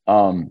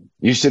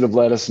 You should have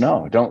let us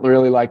know. Don't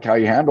really like how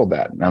you handled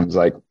that. And I was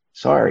like,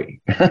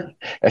 sorry,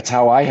 that's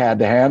how I had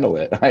to handle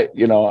it. That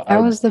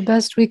was the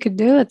best we could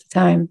do at the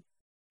time.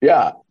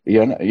 Yeah.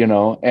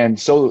 And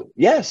so,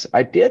 yes,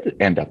 I did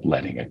end up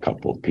letting a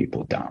couple of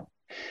people down.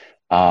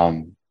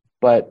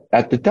 But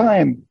at the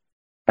time,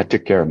 I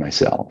took care of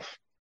myself.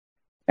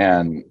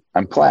 And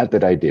I'm glad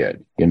that I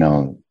did,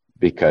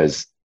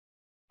 because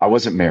I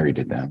wasn't married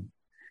to them.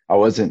 I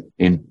wasn't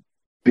in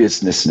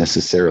business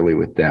necessarily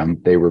with them.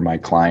 They were my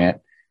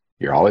client.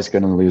 You're always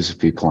going to lose a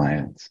few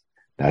clients.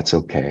 That's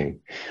okay.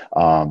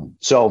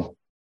 So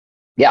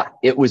yeah,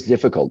 it was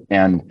difficult.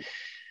 And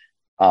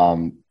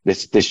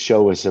this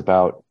show is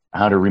about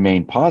how to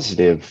remain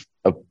positive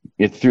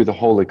through the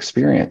whole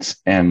experience,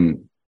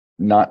 and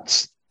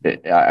not,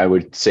 I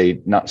would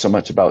say, not so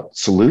much about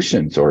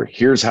solutions or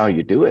here's how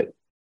you do it,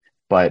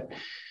 but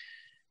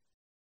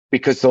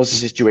because those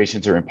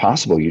situations are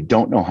impossible. You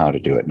don't know how to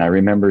do it. And I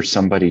remember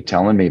somebody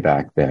telling me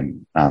back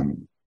then,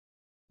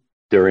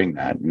 during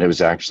that, and it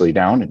was actually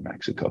down in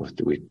Mexico.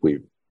 We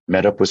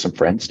met up with some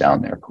friends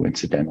down there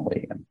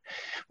coincidentally, and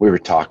we were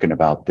talking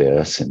about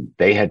this, and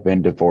they had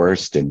been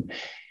divorced, and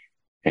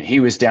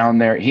he was down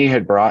there. He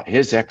had brought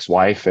his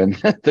ex-wife and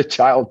the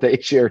child they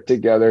shared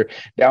together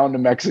down to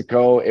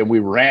Mexico, and we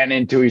ran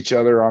into each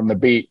other on the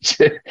beach.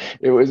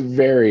 It was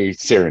very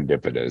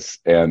serendipitous.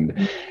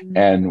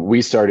 And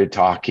we started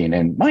talking,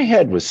 and my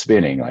head was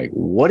spinning. Like,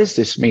 what does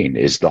this mean?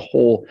 Is the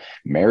whole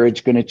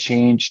marriage going to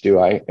change?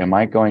 Am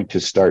I going to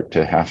start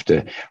to have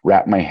to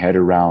wrap my head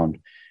around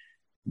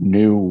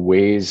new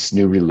ways,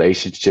 new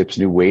relationships,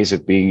 new ways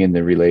of being in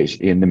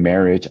the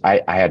marriage?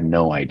 I had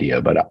no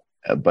idea,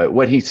 but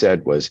what he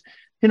said was,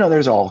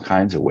 there's all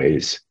kinds of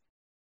ways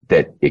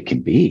that it can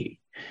be,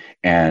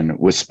 and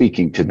was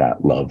speaking to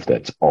that love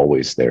that's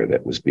always there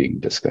that was being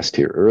discussed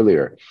here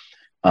earlier.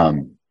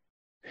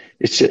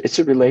 It's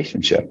a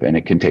relationship, and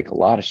it can take a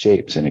lot of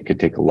shapes, and it can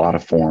take a lot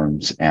of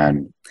forms,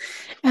 and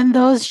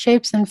those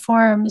shapes and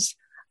forms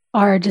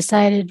are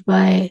decided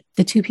by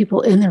the two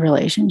people in the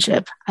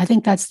relationship. I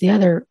think that's the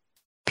other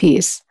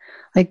piece.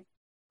 Like,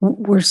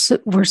 we're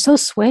so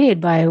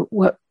swayed by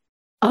what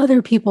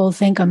other people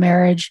think a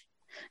marriage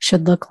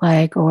should look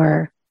like,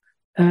 or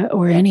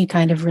any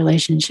kind of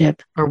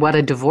relationship, or what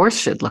a divorce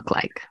should look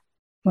like,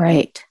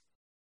 right?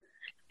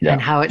 Yeah.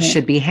 And how it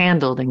should be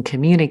handled and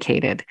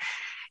communicated.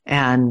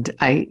 And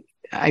I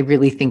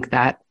really think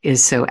that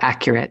is so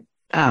accurate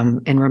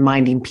in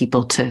reminding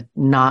people to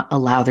not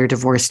allow their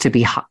divorce to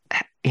be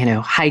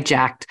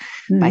hijacked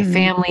by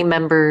family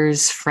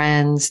members,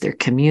 friends, their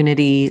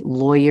community,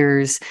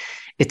 lawyers.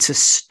 It's a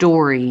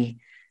story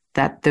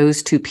that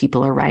those two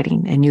people are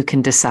writing, and you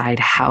can decide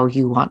how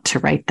you want to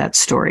write that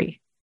story.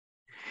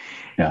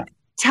 Yeah.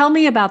 Tell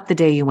me about the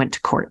day you went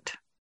to court.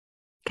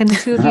 Can the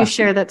two of you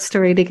share that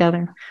story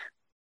together?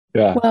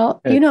 Yeah. Well,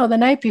 the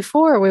night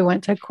before we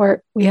went to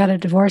court, we had a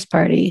divorce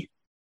party.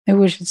 Maybe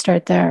we should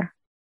start there.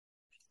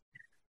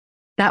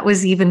 That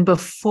was even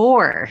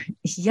before.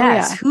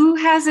 Yes. Yeah. Who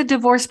has a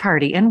divorce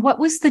party? And what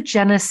was the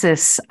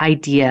genesis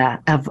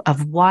idea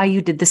of why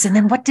you did this? And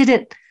then what did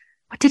it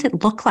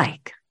look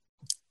like?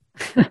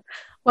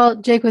 Well,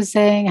 Jake was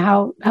saying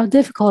how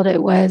difficult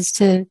it was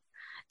to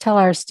tell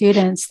our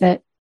students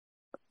that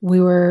we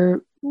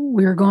were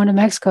going to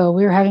Mexico.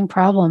 We were having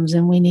problems,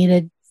 and we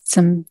needed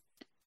some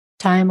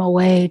time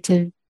away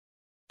to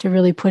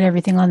really put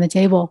everything on the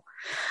table.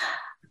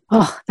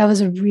 Oh, that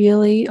was a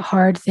really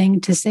hard thing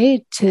to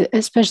say to,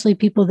 especially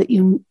people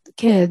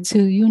kids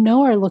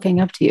who are looking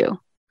up to you.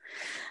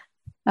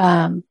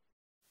 Well,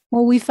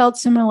 we felt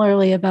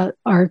similarly about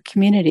our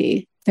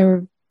community. There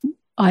were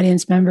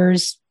audience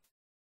members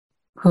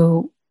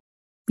who,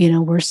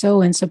 were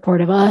so in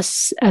support of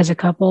us as a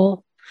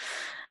couple.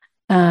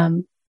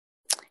 And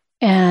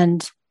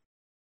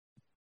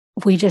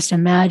we just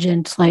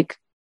imagined like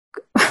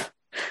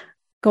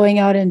going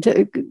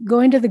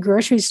to the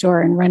grocery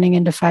store and running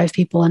into 5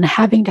 people and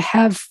having to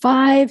have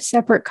 5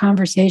 separate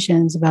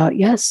conversations about,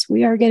 yes,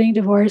 we are getting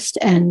divorced,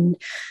 and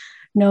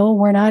no,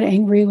 we're not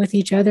angry with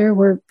each other.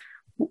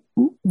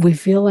 We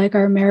feel like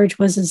our marriage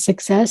was a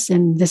success,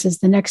 and this is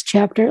the next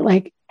chapter.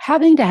 Like,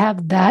 having to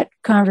have that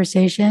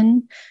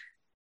conversation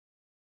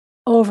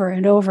over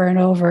and over and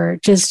over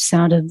just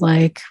sounded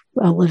like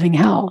a living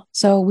hell.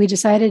 So we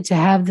decided to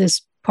have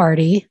this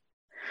party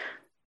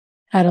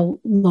at a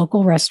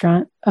local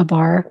restaurant, a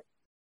bar.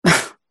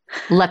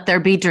 Let there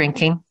be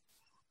drinking.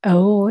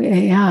 Oh,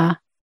 yeah.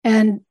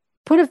 And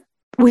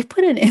we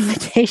put an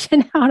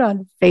invitation out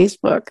on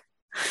Facebook.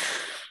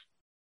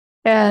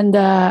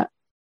 And,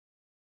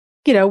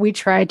 we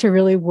tried to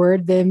really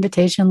word the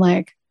invitation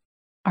like,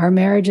 our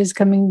marriage is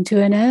coming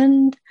to an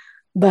end,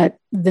 but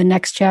the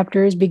next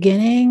chapter is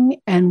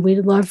beginning, and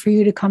we'd love for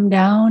you to come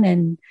down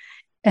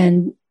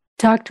and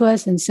talk to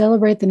us and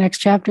celebrate the next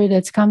chapter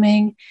that's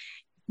coming,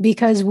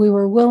 because we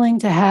were willing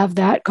to have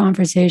that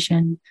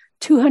conversation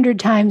 200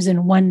 times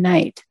in one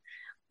night.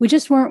 We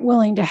just weren't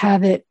willing to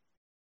have it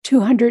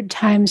 200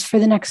 times for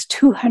the next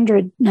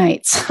 200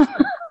 nights.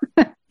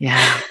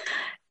 Yeah.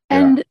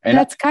 And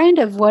that's kind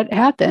of what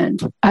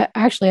happened.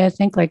 I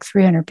think like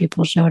 300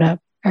 people showed up.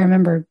 I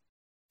remember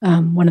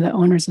one of the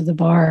owners of the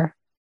bar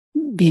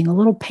being a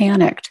little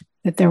panicked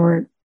that there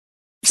were.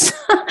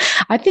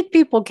 I think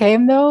people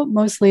came, though,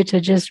 mostly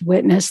to just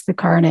witness the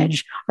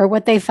carnage, or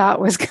what they thought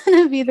was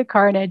going to be the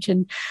carnage.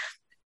 And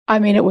I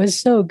mean, it was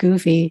so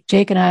goofy.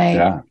 Jake and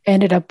I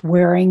ended up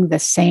wearing the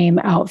same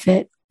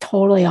outfit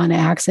totally on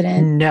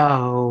accident.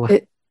 No.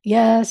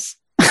 Yes.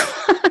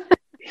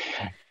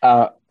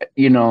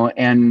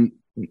 And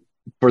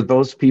for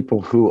those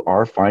people who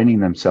are finding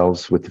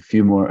themselves with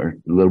a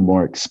little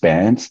more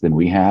expense than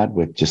we had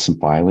with just some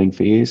filing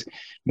fees,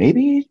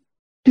 maybe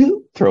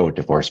do throw a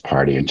divorce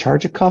party and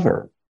charge a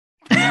cover.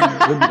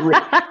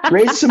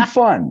 Raise some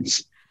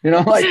funds.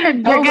 You're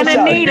going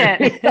to need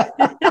it.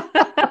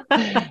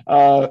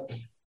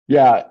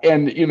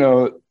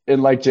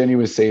 And like Jenny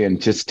was saying,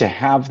 just to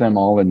have them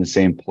all in the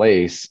same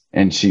place.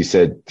 And she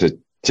said to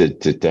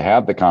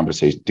have the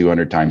conversation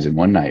 200 times in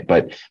one night.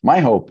 But my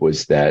hope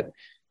was that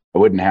I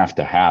wouldn't have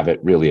to have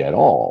it really at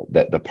all,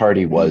 that the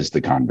party was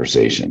the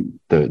conversation,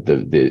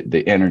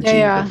 the energy,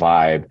 the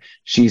vibe.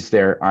 She's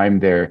there, I'm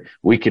there.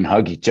 We can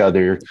hug each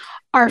other.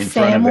 Our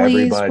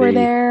families were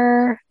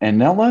there.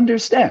 And they'll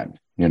understand.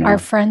 Our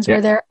friends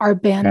were there. Our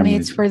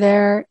bandmates were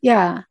there.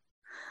 Yeah.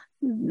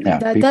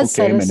 That does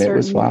set a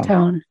certain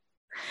tone.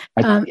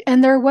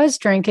 And there was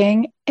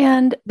drinking,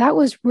 and that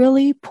was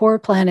really poor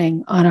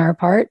planning on our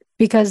part,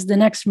 because the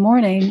next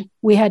morning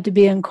we had to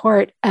be in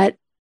court at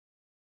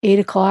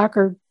 8:00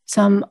 or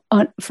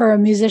for a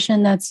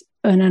musician. That's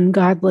an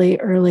ungodly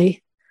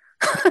early.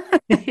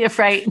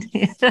 Right.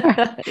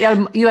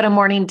 You had a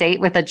morning date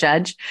with a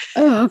judge.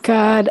 Oh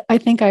God. I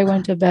think I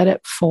went to bed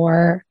at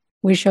 4:00.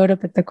 We showed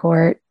up at the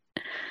court.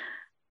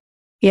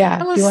 Yeah.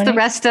 Tell us the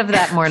rest of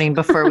that morning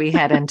before we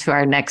head into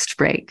our next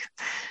break.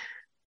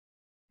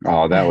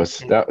 Oh, that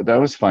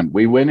was fun.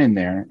 We went in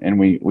there and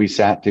we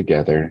sat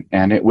together,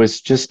 and it was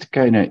just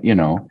kind of,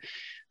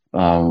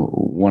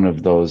 one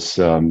of those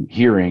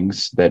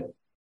hearings that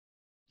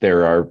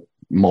there are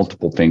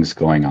multiple things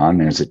going on.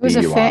 There's a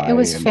DUI. It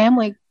was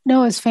family.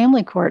 No, it was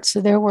family court.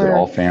 So there were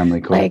all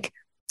family court, like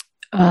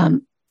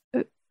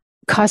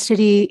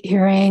custody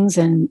hearings,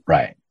 and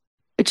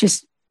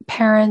just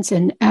parents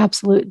in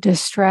absolute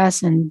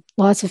distress, and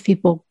lots of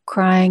people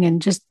crying and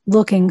just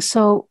looking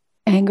so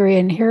angry.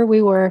 And here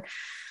we were,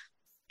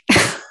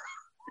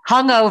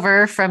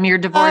 hungover from your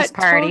divorce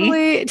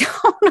party,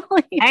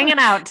 totally hanging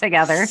out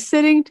together,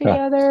 sitting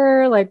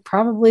together, like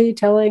probably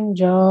telling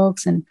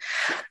jokes. And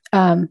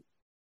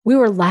we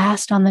were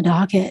last on the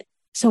docket.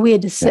 So we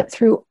had to sit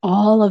through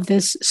all of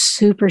this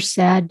super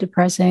sad,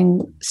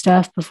 depressing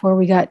stuff before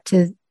we got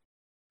to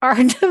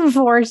our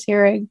divorce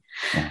hearing.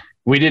 Yeah.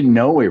 We didn't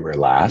know we were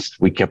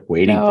last. We kept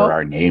waiting for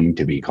our name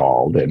to be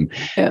called, and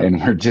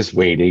we're just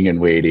waiting,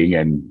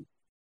 and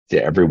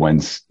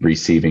everyone's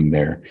receiving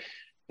their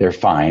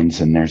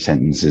fines and their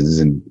sentences,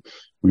 and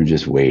we're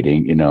just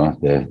waiting,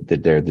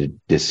 the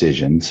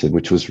decisions,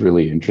 which was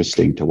really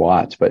interesting to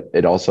watch. But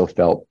it also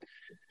felt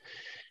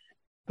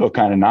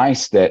kind of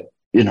nice that,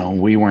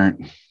 we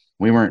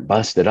weren't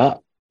busted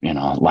up,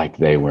 like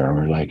they were.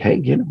 We're like, hey,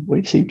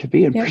 we seem to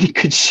be in pretty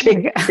good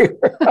shape here.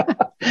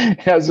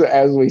 as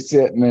we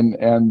sit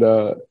and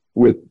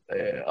with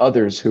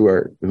others who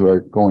are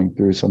going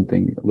through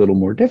something a little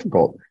more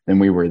difficult than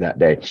we were that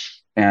day.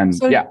 And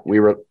we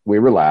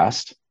were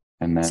last.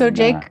 And then, so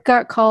Jake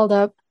got called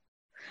up.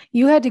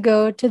 You had to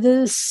go to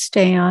the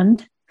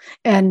stand,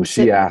 and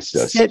she asked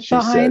us, sit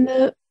behind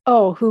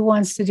who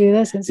wants to do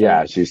this? And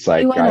so she's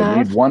like,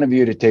 I need one of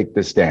you to take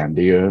the stand.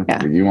 Do you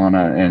want to?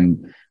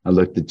 And I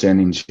looked at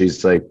Jenny, and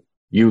she's like,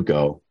 you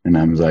go. And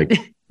I was like,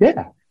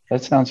 yeah,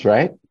 that sounds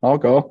right. I'll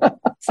go.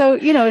 So,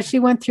 she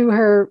went through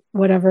her,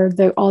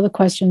 all the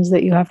questions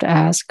that you have to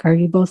ask. Are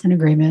you both in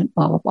agreement?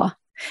 Blah, blah, blah.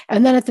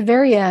 And then at the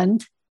very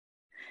end,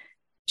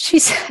 she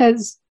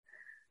says,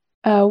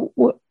 Mr.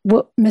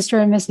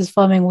 and Mrs.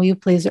 Fleming, will you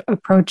please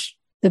approach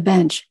the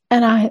bench?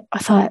 And I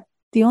thought,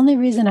 the only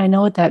reason I know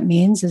what that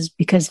means is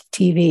because of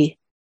TV.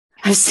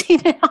 I've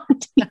seen it on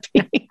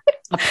TV.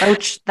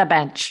 Approach the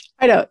bench.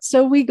 I know.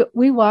 So we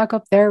walk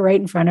up there right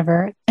in front of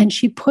her, and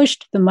she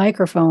pushed the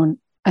microphone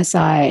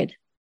aside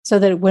so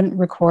that it wouldn't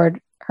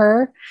record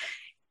her.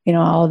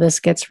 All of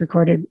this gets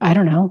recorded, I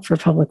don't know, for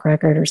public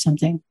record or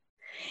something.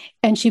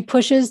 And she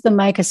pushes the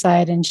mic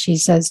aside, and she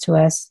says to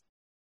us,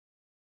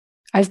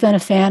 I've been a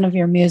fan of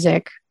your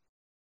music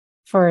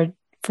for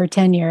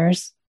 10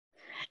 years.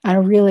 I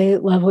really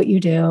love what you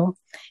do.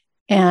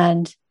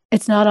 And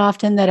it's not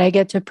often that I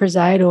get to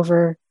preside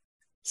over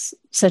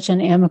such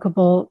an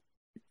amicable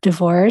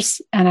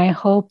divorce. And I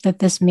hope that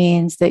this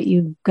means that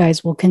you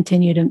guys will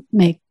continue to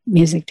make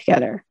music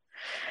together.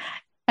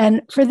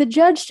 And for the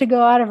judge to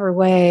go out of her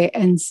way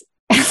and say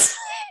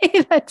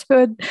that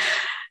to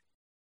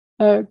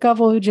a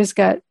couple who just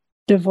got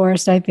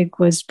divorced, I think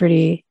was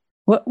pretty,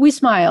 we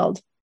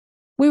smiled.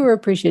 We were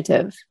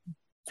appreciative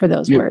for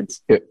those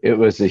words. It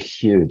was a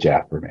huge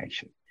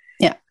affirmation.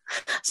 Yeah.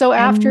 So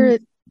after,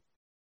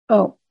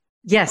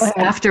 yes,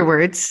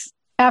 afterwards,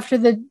 after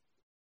the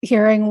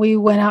hearing, we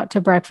went out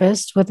to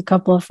breakfast with a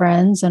couple of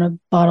friends and a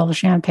bottle of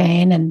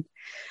champagne. And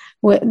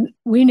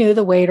we knew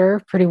the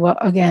waiter pretty well,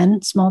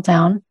 again, small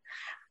town.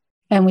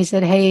 And we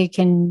said, hey,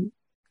 can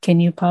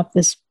you pop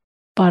this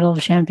bottle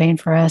of champagne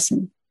for us?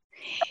 And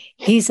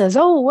he says,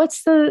 oh,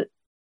 what's the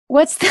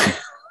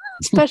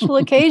special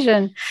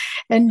occasion?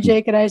 And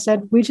Jake and I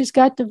said, we just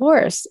got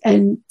divorced.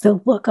 And the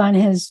look on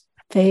his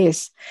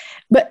face,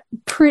 but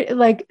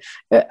like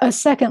a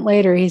second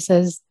later, he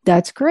says,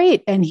 that's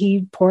great. And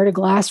he poured a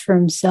glass for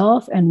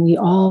himself and we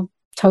all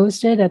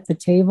toasted at the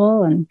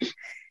table. And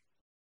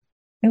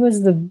it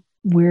was the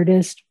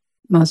weirdest,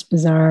 most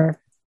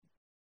bizarre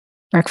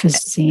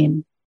breakfast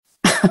scene.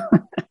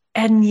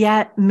 And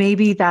yet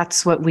maybe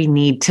that's what we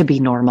need to be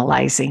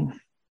normalizing,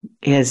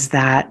 is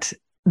that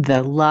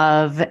the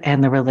love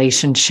and the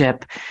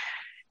relationship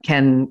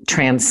can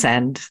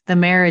transcend. The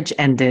marriage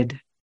ended,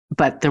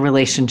 but the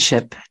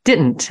relationship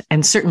didn't.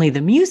 And certainly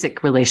the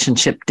music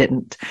relationship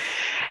didn't.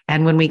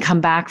 And when we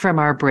come back from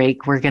our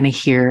break, we're going to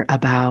hear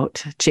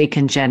about Jake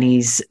and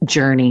Jeni's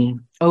journey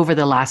over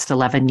the last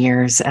 11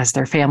 years as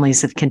their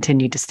families have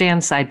continued to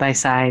stand side by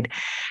side,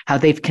 how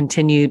they've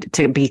continued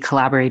to be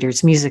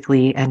collaborators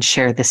musically and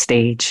share the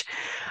stage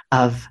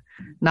of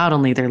not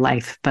only their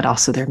life, but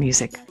also their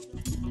music.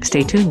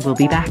 Stay tuned. We'll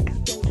be back.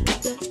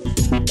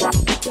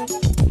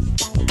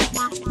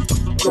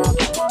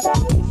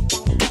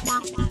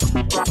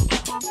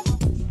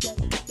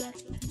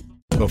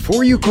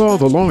 Before you call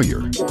the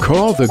lawyer,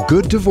 call the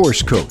Good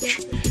Divorce Coach.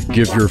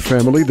 Give your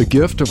family the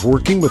gift of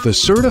working with a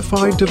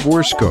certified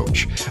divorce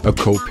coach, a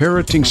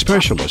co-parenting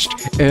specialist,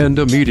 and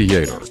a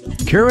mediator.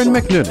 Karen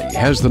McNinney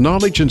has the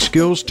knowledge and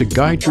skills to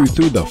guide you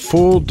through the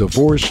full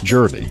divorce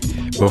journey,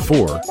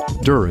 before,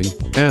 during,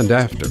 and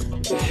after.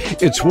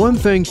 It's one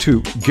thing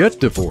to get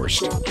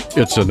divorced.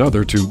 It's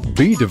another to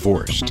be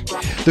divorced.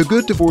 The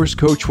Good Divorce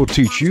Coach will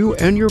teach you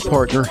and your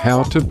partner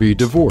how to be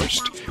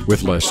divorced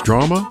with less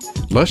drama,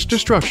 less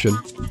destruction,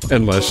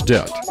 and less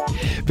debt.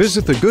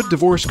 Visit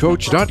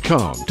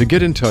thegooddivorcecoach.com to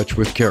get in touch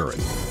with Karen.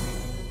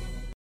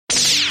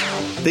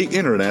 The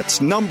Internet's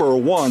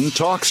 #1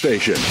 talk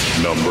station.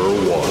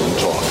 #1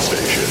 talk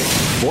station.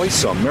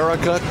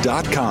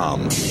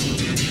 VoiceAmerica.com.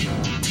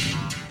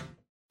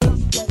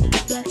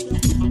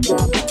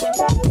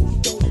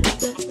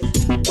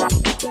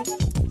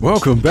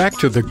 Welcome back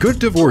to The Good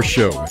Divorce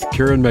Show with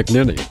Karen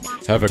McNinney.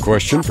 Have a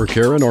question for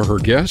Karen or her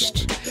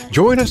guests?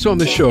 Join us on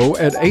the show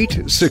at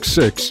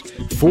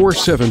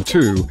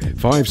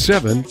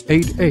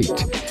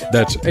 866-472-5788.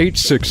 That's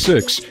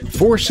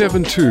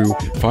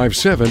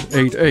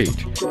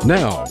 866-472-5788.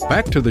 Now,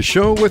 back to the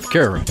show with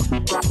Karen.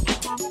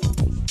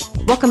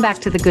 Welcome back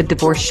to the Good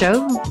Divorce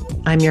Show.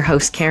 I'm your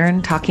host,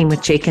 Karen, talking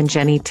with Jake and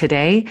Jeni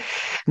today.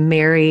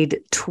 Married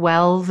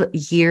 12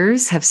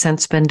 years, have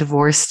since been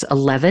divorced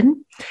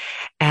 11,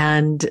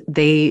 and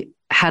they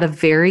had a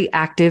very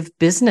active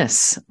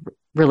business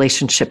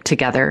relationship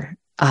together,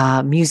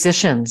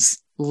 musicians,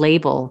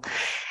 label.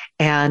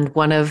 And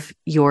one of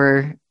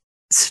your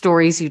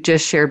stories you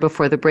just shared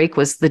before the break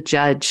was the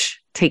judge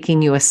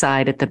taking you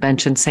aside at the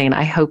bench and saying,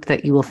 I hope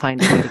that you will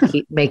find a way to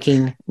keep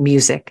making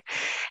music.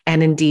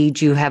 And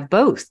indeed, you have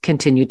both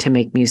continued to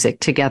make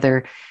music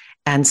together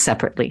and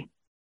separately.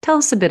 Tell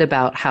us a bit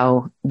about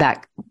how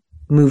that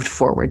moved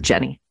forward,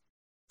 Jeni.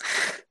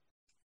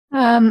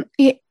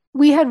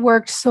 We had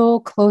worked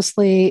so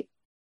closely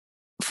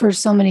for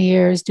so many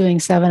years, doing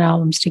 7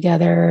 albums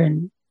together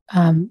and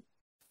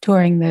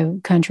touring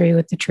the country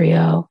with the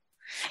trio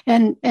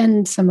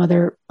and some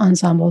other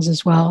ensembles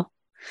as well.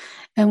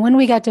 And when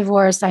we got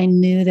divorced, I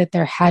knew that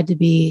there had to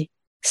be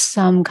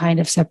some kind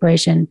of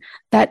separation.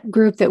 That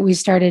group that we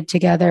started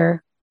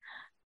together,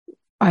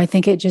 I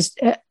think it just,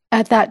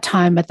 at that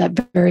time, at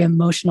that very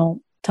emotional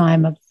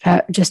time of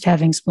just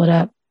having split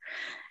up,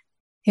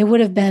 it would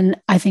have been,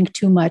 I think,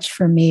 too much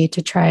for me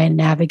to try and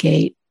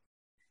navigate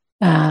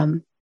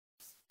that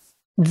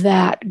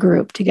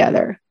group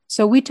together.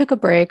 So we took a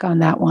break on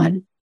that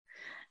one.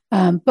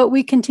 But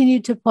we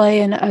continued to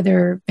play in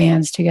other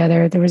bands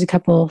together. There was a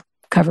couple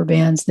cover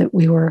bands that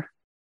we were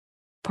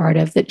part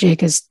of, that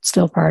Jake is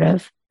still part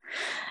of.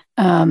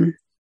 And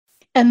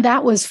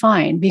that was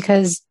fine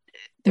because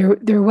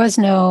there was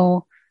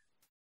no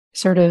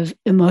sort of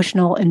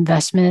emotional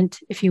investment,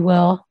 if you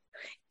will,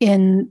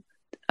 in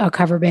a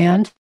cover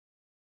band.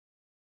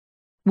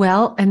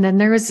 Well, and then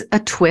there is a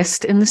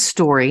twist in the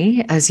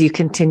story. As you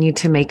continue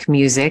to make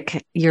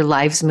music, your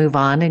lives move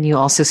on and you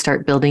also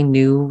start building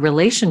new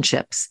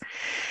relationships.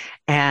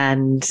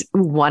 And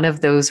one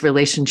of those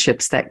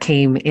relationships that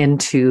came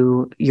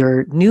into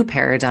your new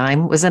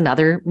paradigm was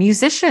another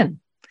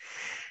musician.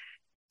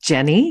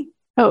 Jeni,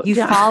 you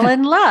fall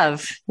in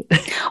love.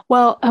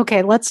 Well,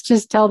 okay, let's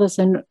just tell this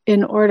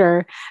in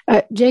order.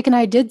 Jake and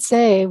I did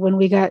say when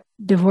we got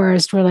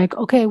divorced, we're like,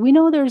 okay, we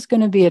know there's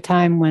going to be a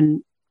time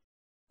when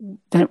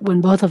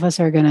both of us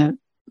are going to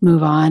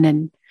move on.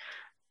 And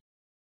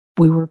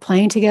we were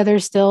playing together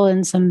still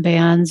in some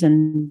bands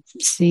and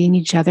seeing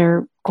each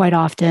other quite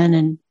often.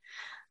 And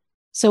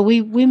so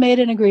we made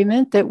an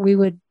agreement that we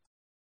would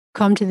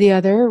come to the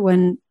other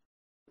when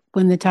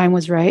when the time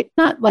was right.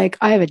 Not like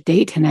I have a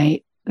date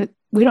tonight, but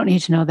we don't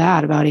need to know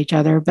that about each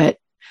other. But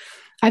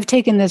I've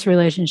taken this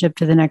relationship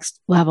to the next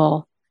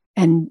level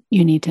and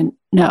you need to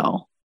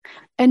know.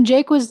 And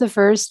Jake was the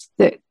first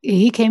that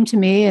he came to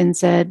me and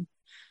said,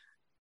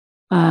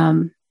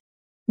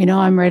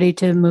 I'm ready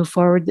to move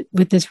forward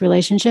with this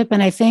relationship.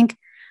 And I think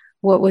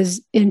what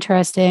was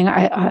interesting,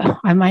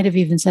 I might have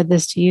even said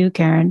this to you,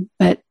 Karen,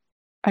 but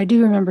I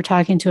do remember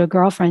talking to a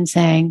girlfriend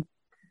saying,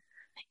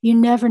 you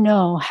never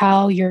know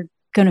how you're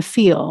going to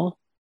feel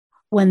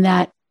when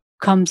that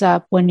comes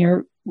up, when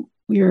your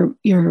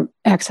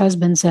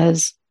ex-husband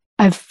says,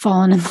 I've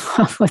fallen in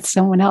love with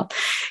someone else.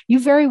 You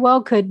very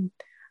well could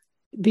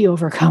be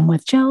overcome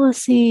with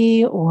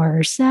jealousy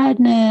or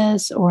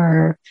sadness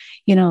or,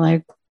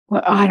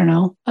 I don't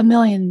know, a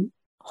million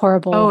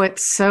horrible. Oh,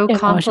 it's so emotions.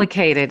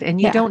 Complicated. And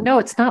you don't know.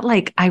 It's not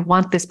like I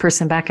want this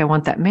person back. I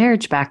want that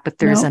marriage back. But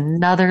there's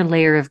another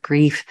layer of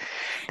grief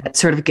that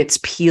sort of gets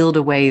peeled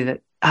away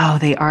that,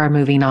 they are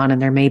moving on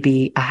and there may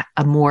be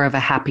a more of a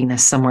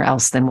happiness somewhere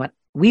else than what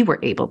we were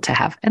able to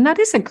have. And that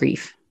is a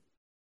grief.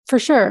 For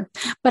sure.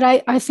 But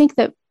I think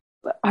that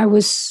I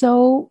was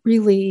so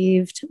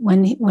relieved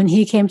when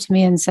he came to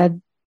me and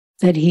said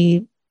that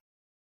he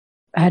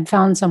had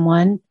found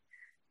someone.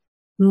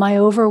 My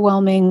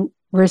overwhelming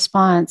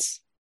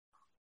response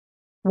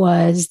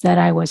was that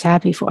I was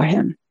happy for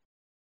him.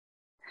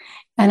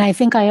 And I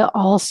think I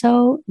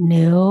also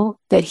knew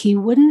that he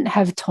wouldn't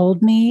have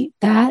told me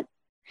that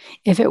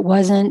if it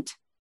wasn't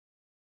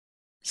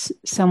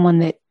someone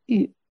that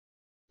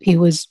he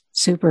was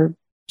super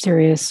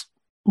serious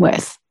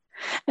with.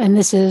 And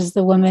this is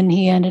the woman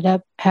he ended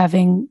up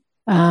having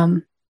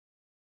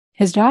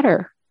his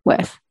daughter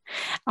with.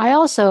 I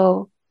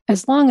also,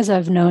 as long as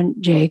I've known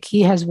Jake,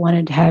 he has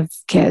wanted to have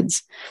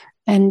kids.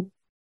 And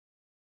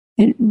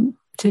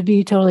to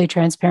be totally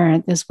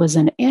transparent, this was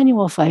an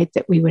annual fight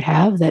that we would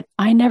have, that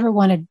I never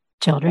wanted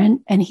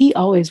children and he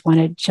always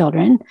wanted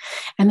children.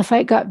 And the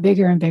fight got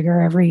bigger and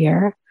bigger every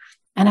year.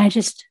 And I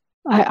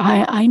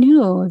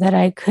knew that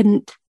I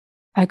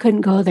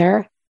couldn't go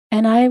there.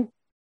 And I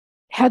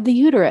had the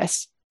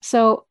uterus.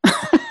 So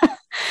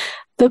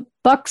the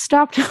buck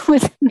stopped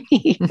with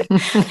me.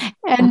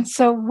 And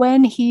so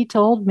when he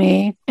told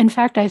me, in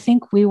fact, I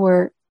think we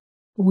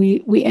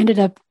ended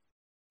up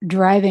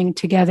driving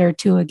together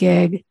to a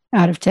gig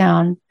out of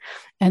town.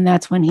 And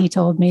that's when he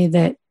told me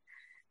that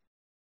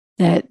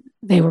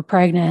they were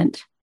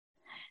pregnant.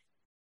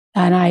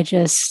 And I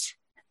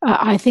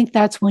think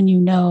that's when you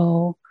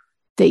know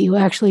that you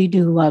actually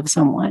do love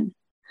someone.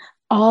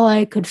 All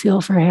I could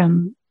feel for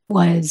him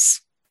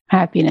was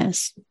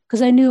happiness,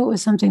 because I knew it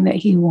was something that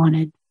he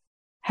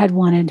had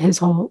wanted his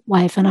whole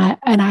life, and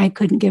I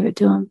couldn't give it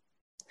to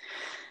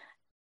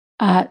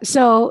him.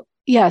 So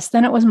yes,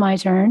 then it was my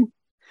turn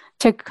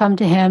to come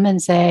to him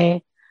and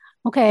say,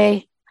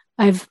 okay,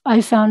 I've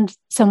found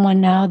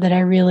someone now that I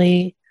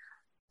really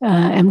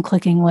am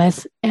clicking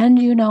with, and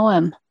you know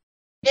him.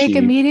 Jake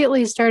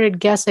immediately started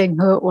guessing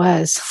who it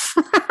was.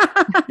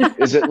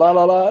 Is it la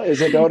la la?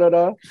 Is it da da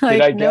da?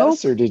 Did I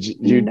guess, or did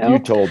you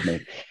told me?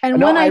 And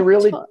no,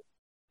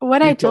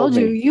 when I told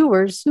you, you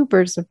were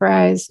super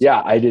surprised.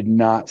 Yeah, I did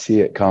not see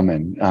it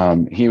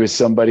coming. He was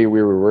somebody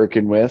we were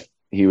working with.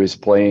 He was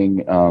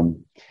playing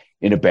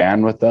in a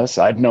band with us.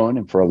 I'd known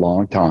him for a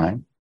long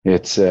time.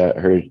 It's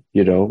her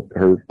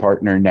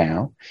partner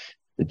now,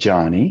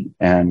 Johnny,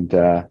 and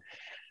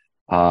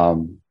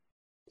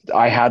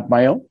I had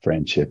my own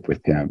friendship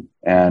with him,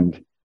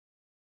 and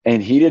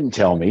he didn't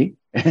tell me,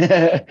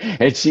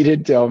 and she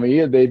didn't tell me,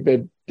 and they'd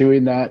been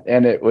doing that,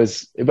 and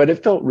but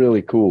it felt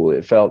really cool.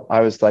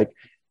 I was like,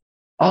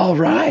 all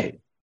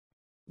right.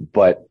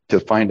 But to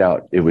find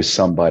out it was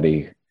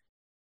somebody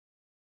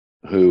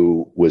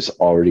who was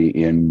already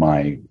in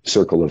my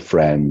circle of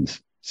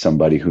friends,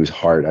 somebody whose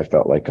heart I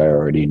felt like I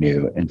already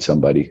knew, and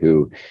somebody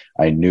who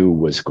I knew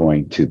was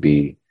going to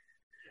be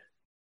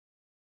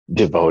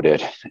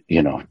devoted,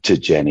 to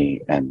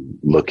Jenny and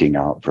looking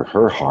out for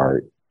her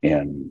heart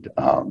and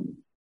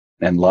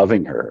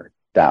loving her.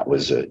 That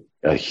was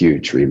a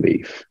huge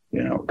relief,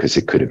 because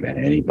it could have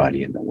been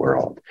anybody in the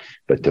world,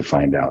 but to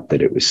find out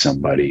that it was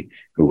somebody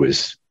who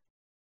was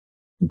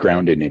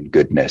grounded in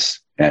goodness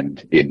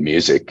and in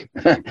music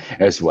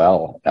as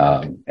well.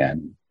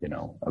 And,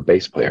 a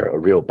bass player, a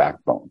real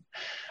backbone,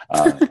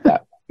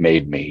 that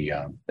made me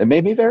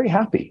very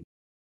happy.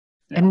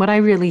 And what I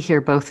really hear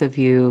both of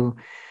you,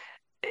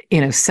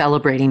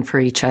 celebrating for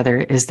each other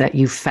is that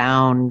you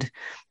found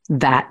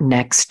that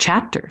next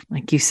chapter.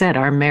 Like you said,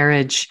 our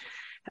marriage,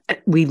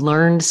 we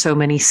learned so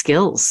many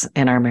skills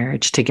in our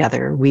marriage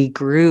together. We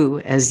grew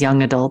as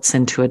young adults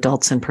into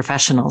adults and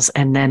professionals,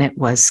 and then it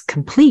was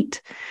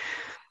complete.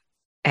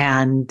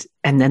 And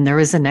then there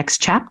was a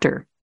next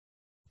chapter.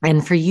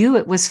 And for you,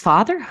 it was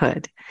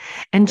fatherhood.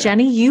 And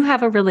Jeni, you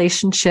have a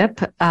relationship,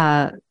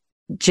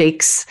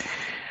 Jake's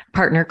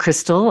partner,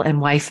 Crystal, and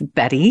wife,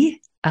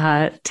 Betty.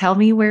 Tell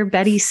me where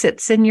Betty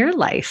sits in your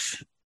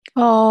life.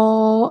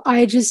 Oh,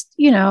 I just,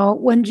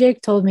 when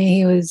Jake told me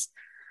he was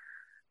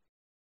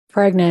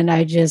pregnant,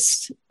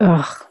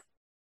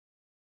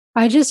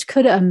 I just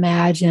could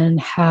imagine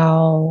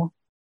how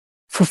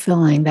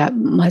fulfilling that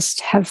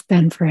must have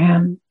been for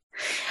him.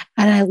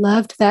 And I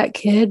loved that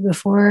kid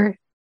before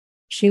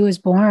she was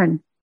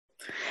born.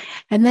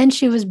 And then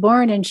she was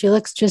born and she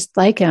looks just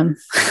like him.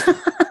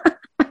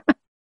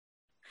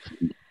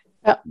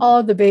 All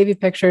of the baby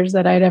pictures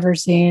that I'd ever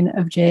seen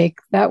of Jake,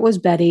 that was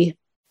Betty.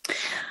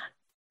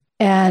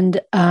 And,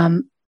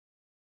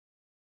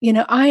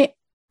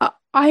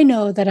 I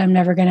know that I'm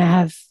never going to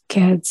have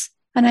kids.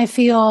 And I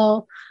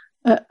feel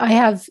I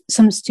have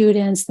some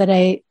students that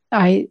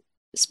I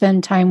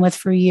spend time with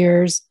for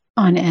years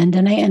on end,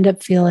 and I end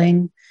up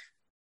feeling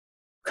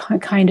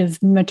kind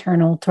of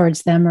maternal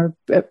towards them or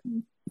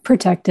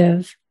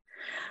protective.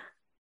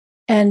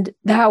 And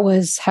that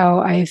was how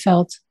I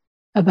felt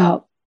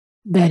about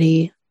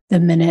Betty the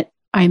minute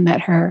I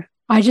met her.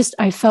 I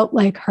felt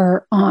like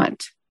her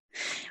aunt.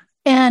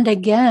 And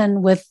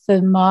again, with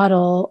the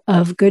model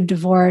of good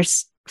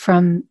divorce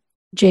from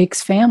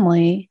Jake's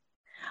family,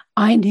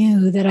 I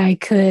knew that I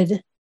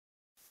could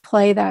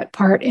play that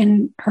part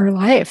in her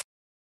life.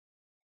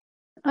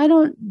 I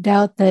don't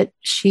doubt that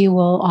she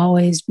will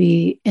always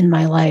be in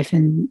my life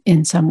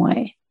in some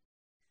way.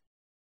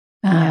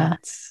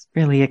 It's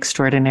really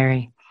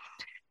extraordinary.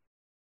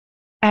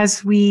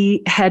 As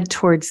we head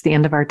towards the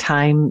end of our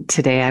time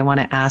today, I want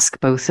to ask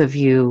both of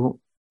you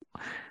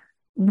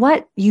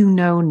what you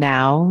know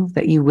now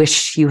that you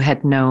wish you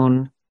had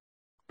known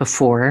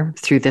before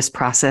through this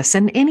process,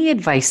 and any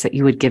advice that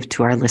you would give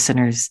to our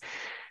listeners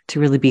to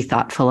really be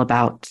thoughtful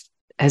about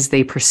as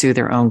they pursue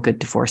their own good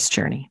divorce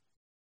journey.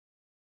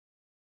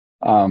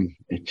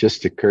 It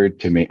just occurred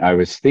to me, I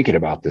was thinking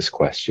about this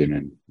question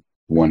and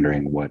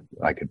wondering what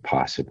I could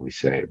possibly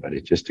say, but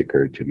it just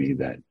occurred to me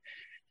that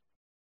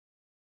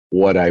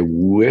what I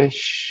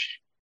wish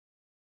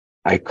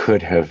I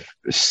could have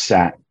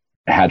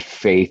had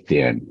faith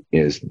in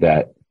is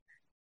that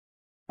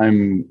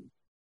I'm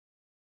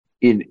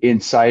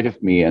inside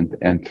of me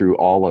and through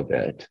all of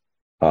it,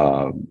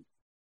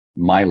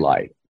 my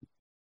life,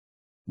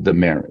 the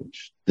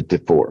marriage, the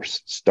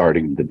divorce,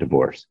 starting the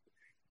divorce,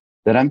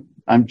 that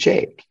I'm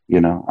Jake,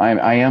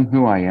 I am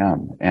who I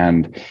am.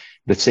 And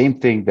the same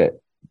thing that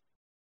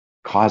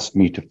caused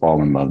me to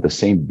fall in love, the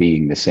same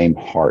being, the same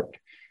heart,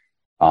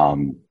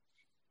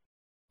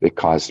 that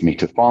caused me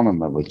to fall in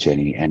love with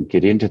Jeni and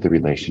get into the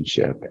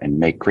relationship and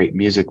make great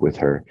music with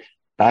her.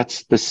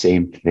 That's the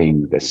same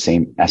thing, the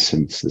same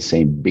essence, the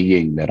same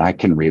being that I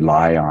can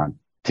rely on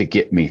to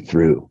get me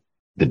through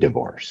the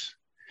divorce.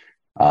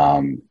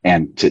 And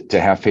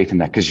to have faith in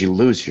that, because you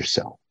lose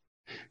yourself.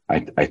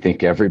 I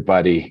think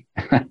everybody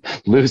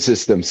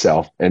loses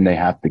themselves and they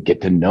have to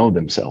get to know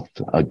themselves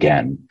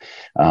again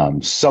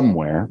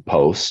somewhere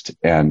post.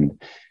 And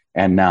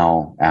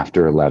now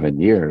after 11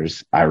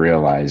 years, I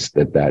realized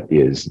that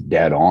is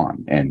dead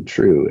on and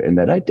true, and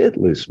that I did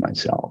lose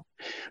myself.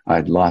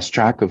 I'd lost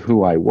track of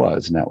who I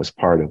was, and that was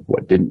part of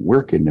what didn't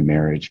work in the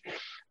marriage.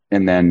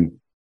 And then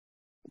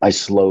I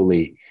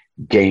slowly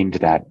gained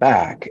that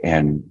back,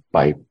 and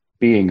by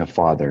being a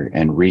father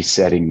and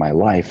resetting my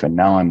life, and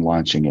now I'm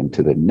launching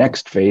into the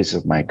next phase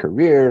of my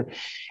career,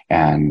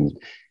 and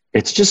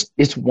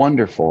it's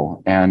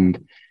wonderful.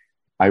 And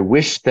I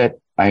wish that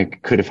I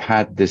could have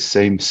had this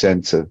same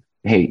sense of,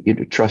 hey,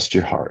 trust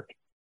your heart.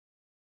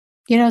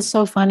 What's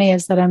so funny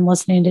is that I'm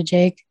listening to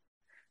Jake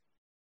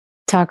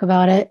talk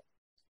about it,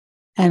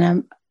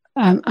 and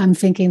I'm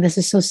thinking this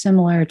is so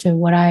similar to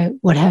what I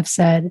would have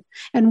said,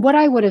 and what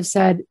I would have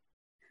said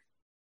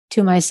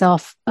to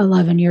myself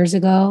 11 years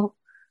ago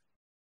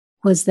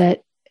was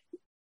that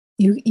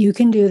you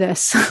can do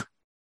this.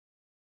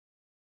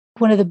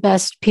 One of the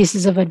best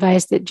pieces of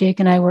advice that Jake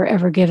and I were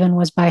ever given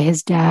was by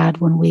his dad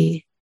when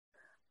we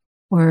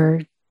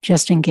were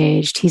just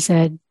engaged. He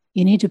said,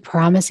 you need to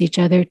promise each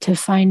other to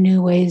find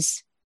new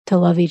ways to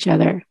love each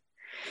other.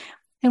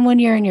 And when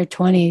you're in your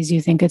 20s,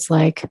 you think it's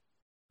like,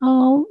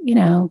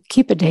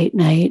 keep a date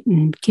night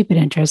and keep it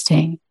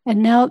interesting.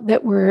 And now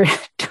that we're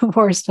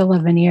divorced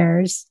 11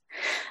 years,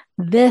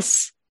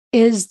 this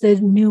is the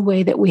new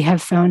way that we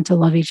have found to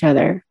love each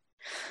other.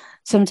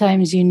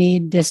 Sometimes you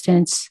need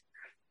distance,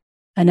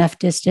 enough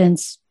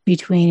distance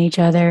between each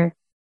other.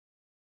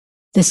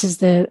 This is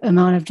the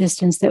amount of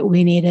distance that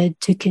we needed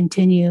to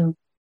continue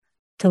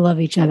to love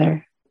each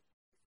other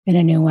in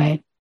a new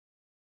way.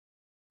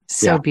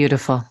 So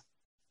beautiful.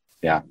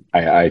 Yeah,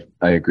 I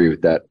agree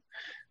with that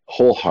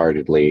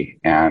wholeheartedly.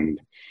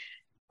 And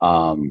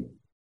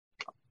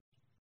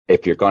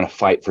if you're going to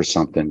fight for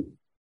something,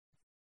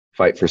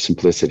 fight for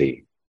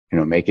simplicity.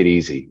 Make it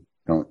easy.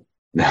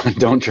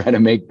 Don't try to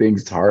make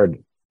things harder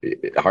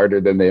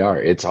than they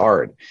are. It's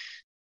hard.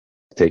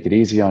 Take it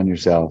easy on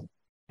yourself,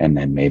 and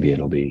then maybe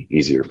it'll be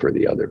easier for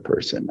the other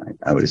person.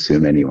 I would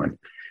assume anyone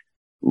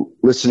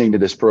listening to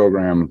this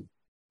program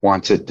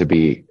wants it to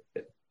be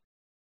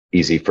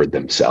easy for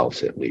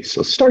themselves, at least.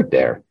 So start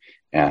there.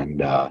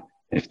 And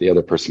if the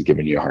other person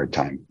giving you a hard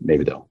time,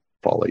 maybe they'll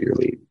follow your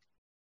lead.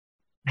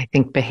 I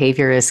think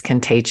behavior is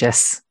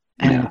contagious.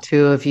 And the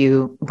two of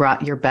you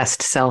brought your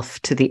best self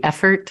to the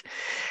effort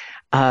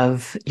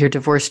of your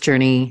divorce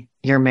journey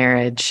your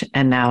marriage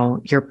and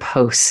now your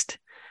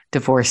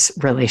post-divorce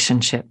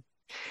relationship.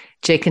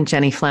 Jake and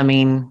Jeni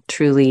Fleming,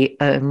 truly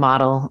a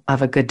model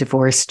of a good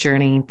divorce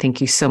journey. Thank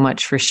you so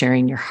much for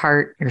sharing your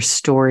heart, your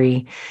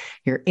story,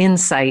 your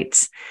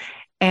insights,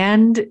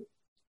 and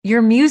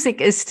your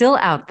music is still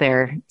out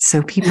there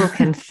so people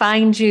can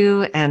find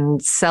you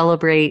and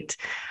celebrate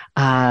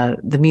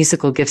the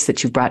musical gifts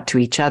that you've brought to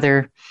each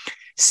other.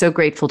 So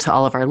grateful to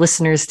all of our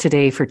listeners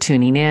today for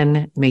tuning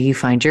in. May you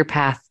find your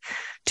path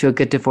to a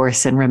good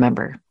divorce. And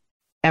remember,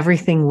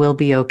 everything will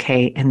be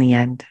okay in the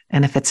end.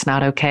 And if it's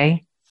not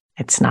okay,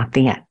 it's not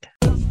the end.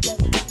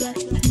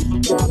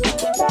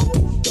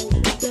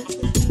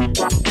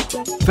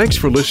 Thanks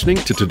for listening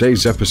to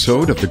today's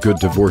episode of The Good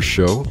Divorce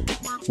Show.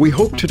 We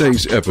hope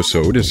today's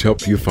episode has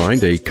helped you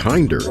find a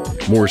kinder,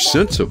 more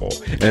sensible,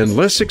 and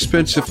less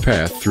expensive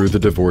path through the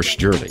divorce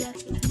journey.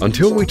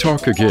 Until we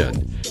talk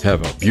again,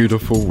 have a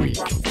beautiful week.